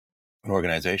 We're an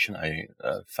organization. I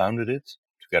founded it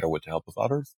together with the help of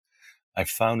others. I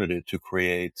founded it to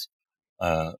create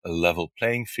a level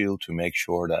playing field, to make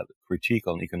sure that critique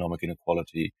on economic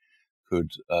inequality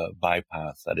could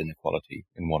bypass that inequality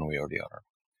in one way or the other.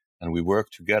 And we work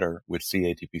together with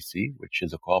CATPC, which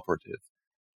is a cooperative,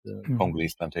 the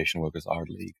Congolese Plantation Workers Art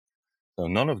League. So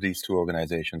none of these two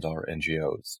organizations are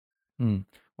NGOs.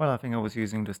 Well, I think I was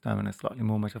using this term in a slightly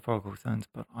more metaphorical sense,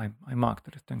 but I marked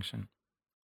the distinction.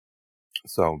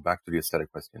 So back to the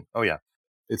aesthetic question. Oh yeah,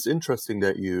 it's interesting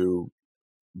that you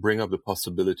bring up the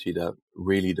possibility that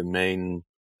really the main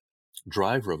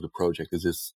driver of the project is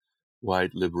this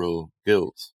white liberal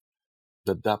guild,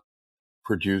 that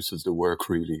produces the work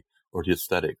really, or the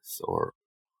aesthetics,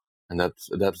 and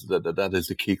that is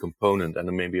the key component,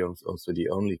 and maybe also the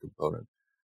only component.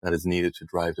 that is needed to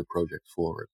drive the project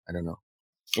forward. I don't know.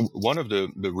 One of the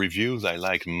reviews I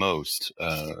like most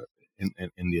in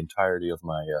the entirety of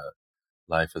my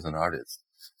life as an artist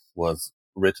was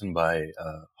written by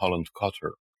Holland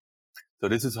Cotter. So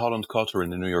this is Holland Cotter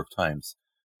in the New York Times,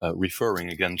 referring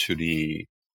again to the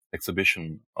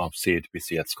exhibition of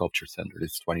CHBC at Sculpture Center.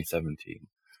 This is 2017.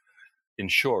 In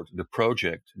short, the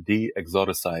project,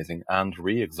 de-exoticizing and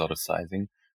re-exoticizing,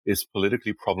 is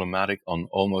politically problematic on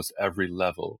almost every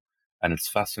level, and it's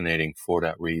fascinating for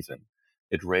that reason.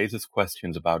 It raises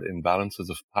questions about imbalances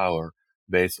of power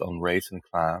based on race and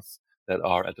class that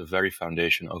are at the very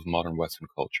foundation of modern Western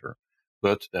culture,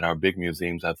 but that our big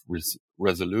museums have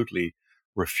resolutely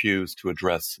refused to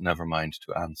address, never mind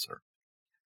to answer.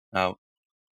 Now,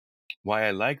 why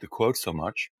I like the quote so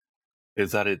much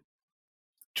is that it,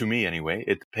 to me anyway,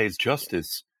 it pays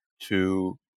justice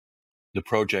to the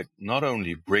project not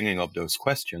only bringing up those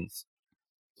questions,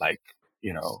 like,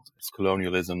 there's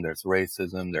colonialism, there's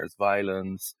racism, there's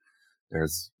violence,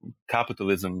 there's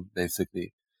capitalism,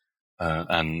 basically,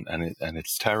 and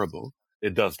it's terrible.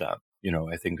 It does that.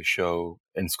 I think the show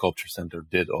in Sculpture Center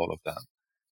did all of that.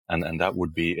 And that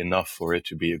would be enough for it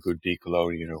to be a good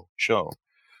decolonial show.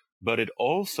 But it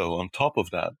also, on top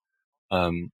of that,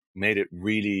 made it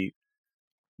really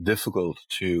difficult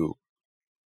to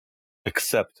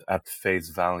accept at face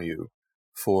value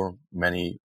for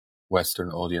many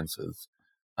Western audiences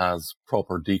as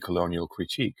proper decolonial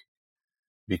critique,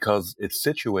 because it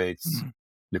situates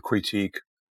the critique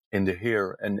in the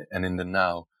here and in the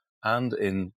now and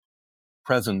in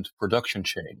present production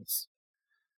chains.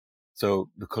 So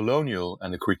the colonial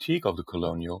and the critique of the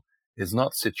colonial is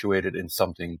not situated in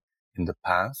something in the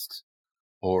past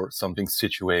or something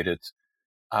situated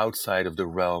outside of the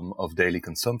realm of daily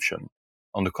consumption.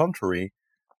 On the contrary,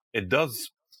 it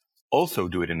does also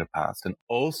do it in the past and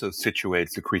also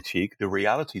situates the critique, the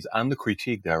realities and the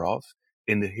critique thereof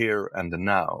in the here and the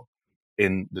now,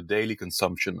 in the daily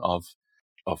consumption of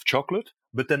chocolate,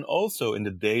 but then also in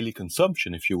the daily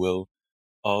consumption, if you will,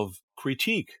 of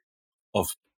critique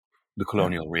of the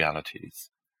colonial realities.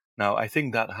 Now, I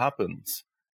think that happens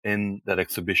in that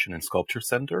exhibition in Sculpture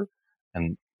Center,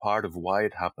 and part of why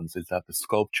it happens is that the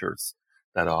sculptures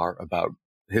that are about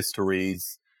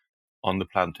histories on the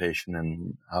plantation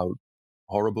and how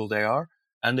horrible they are,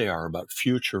 and they are about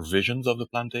future visions of the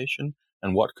plantation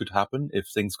and what could happen if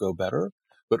things go better.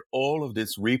 But all of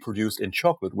this reproduced in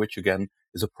chocolate, which again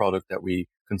is a product that we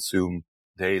consume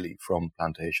daily from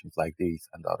plantations like these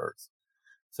and others.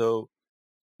 So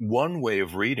one way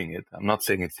of reading it, I'm not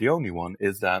saying it's the only one,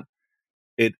 is that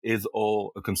it is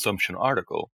all a consumption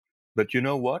article. But you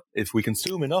know what? If we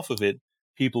consume enough of it,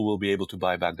 people will be able to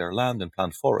buy back their land and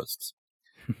plant forests.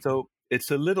 So it's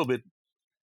a little bit,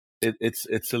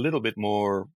 it's a little bit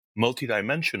more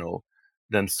multidimensional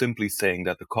than simply saying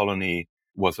that the colony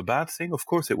was a bad thing. Of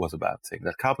course it was a bad thing.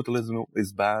 That capitalism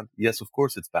is bad. Yes, of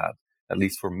course it's bad. At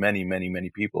least for many, many, many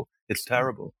people, it's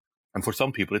terrible. And for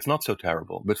some people, it's not so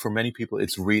terrible. But for many people,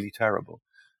 it's really terrible.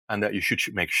 And that you should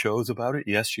make shows about it.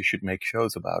 Yes, you should make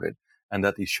shows about it. And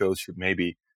that these shows should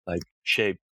maybe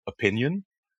shape opinion.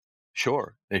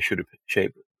 Sure, they should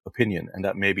shape opinion. And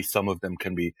that maybe some of them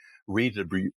can be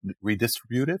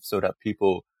redistributed so that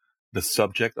people, the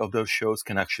subject of those shows,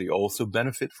 can actually also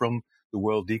benefit from the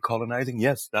world decolonizing.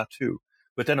 Yes, that too.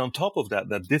 But then on top of that,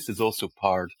 that this is also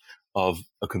part of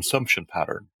a consumption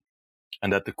pattern.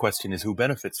 And that the question is who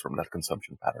benefits from that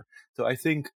consumption pattern. So I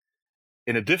think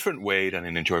in a different way than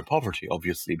in Enjoy Poverty,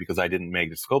 obviously, because I didn't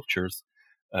make the sculptures,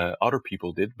 other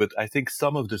people did. But I think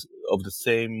some of the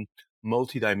same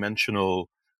multidimensional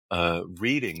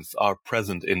readings are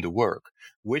present in the work,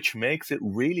 which makes it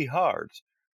really hard.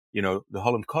 The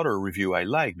Holland Cotter review I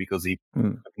like because he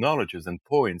acknowledges and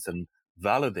points and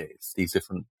validates these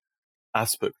different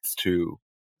aspects to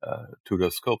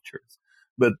those sculptures.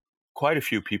 But quite a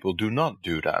few people do not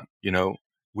do that.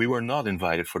 We were not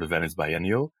invited for the Venice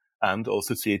Biennial, and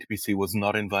also CHBC was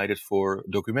not invited for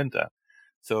Documenta.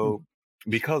 So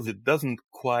because it doesn't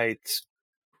quite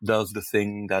does the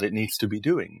thing that it needs to be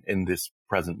doing in this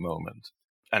present moment.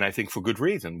 And I think for good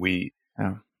reason. We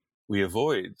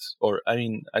avoid, or I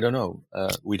mean, I don't know,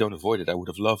 we don't avoid it. I would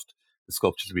have loved the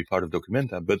sculpture to be part of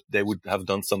Documenta, but they would have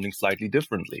done something slightly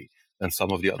differently than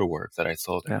some of the other works that I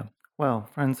saw there. Yeah. Well,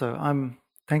 Renzo,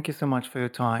 thank you so much for your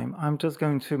time. I'm just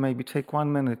going to maybe take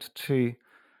 1 minute to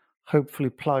hopefully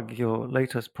plug your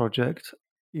latest project.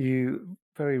 You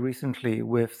very recently,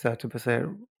 with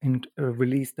Certipese,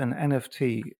 released an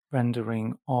NFT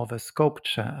rendering of a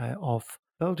sculpture of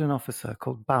a Belgian officer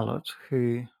called Ballot,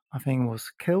 who I think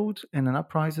was killed in an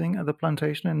uprising at the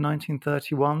plantation in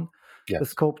 1931. Yes. The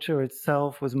sculpture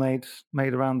itself was made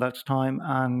around that time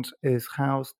and is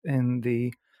housed in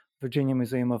the Virginia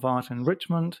Museum of Art in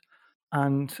Richmond.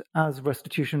 And as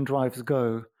restitution drives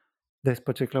go, this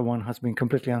particular one has been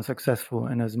completely unsuccessful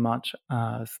in as much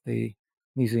as the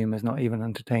museum is not even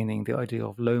entertaining the idea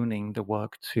of loaning the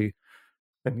work to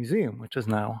the museum, which is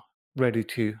now ready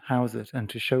to house it and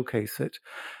to showcase it.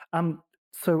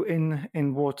 So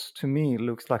in what to me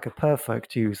looks like a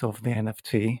perfect use of the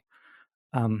NFT,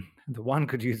 the one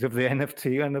good use of the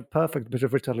NFT and a perfect bit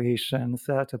of retaliation,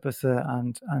 Certipus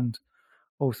and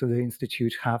also the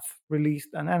Institute have released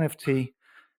an NFT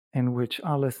in which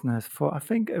our listeners, for I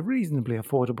think a reasonably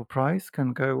affordable price,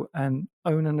 can go and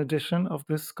own an edition of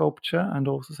this sculpture and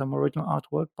also some original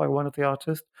artwork by one of the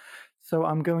artists. So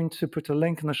I'm going to put a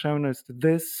link in the show notes to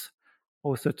this,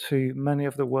 also to many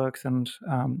of the works and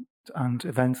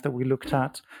events that we looked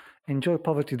at. Enjoy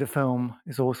Poverty, the film,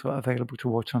 is also available to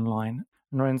watch online.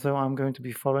 And Renzo, I'm going to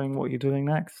be following what you're doing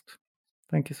next.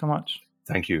 Thank you so much.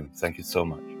 Thank you. Thank you so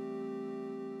much.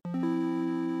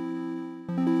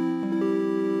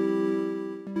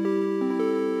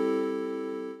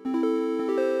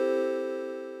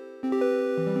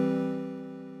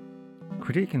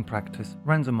 Critique in Practice,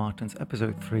 Renzo Martin's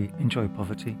Episode 3, Enjoy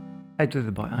Poverty,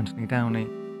 edited by Anthony Downey,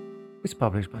 is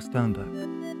published by Sternberg.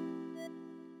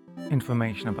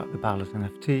 Information about the ballot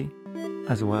NFT,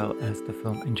 as well as the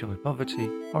film Enjoy Poverty,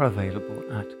 are available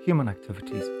at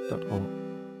humanactivities.org.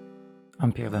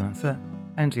 I'm Pierre Delancey,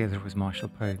 and together with Marshall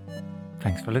Poe.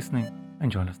 Thanks for listening, and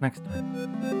join us next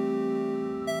time.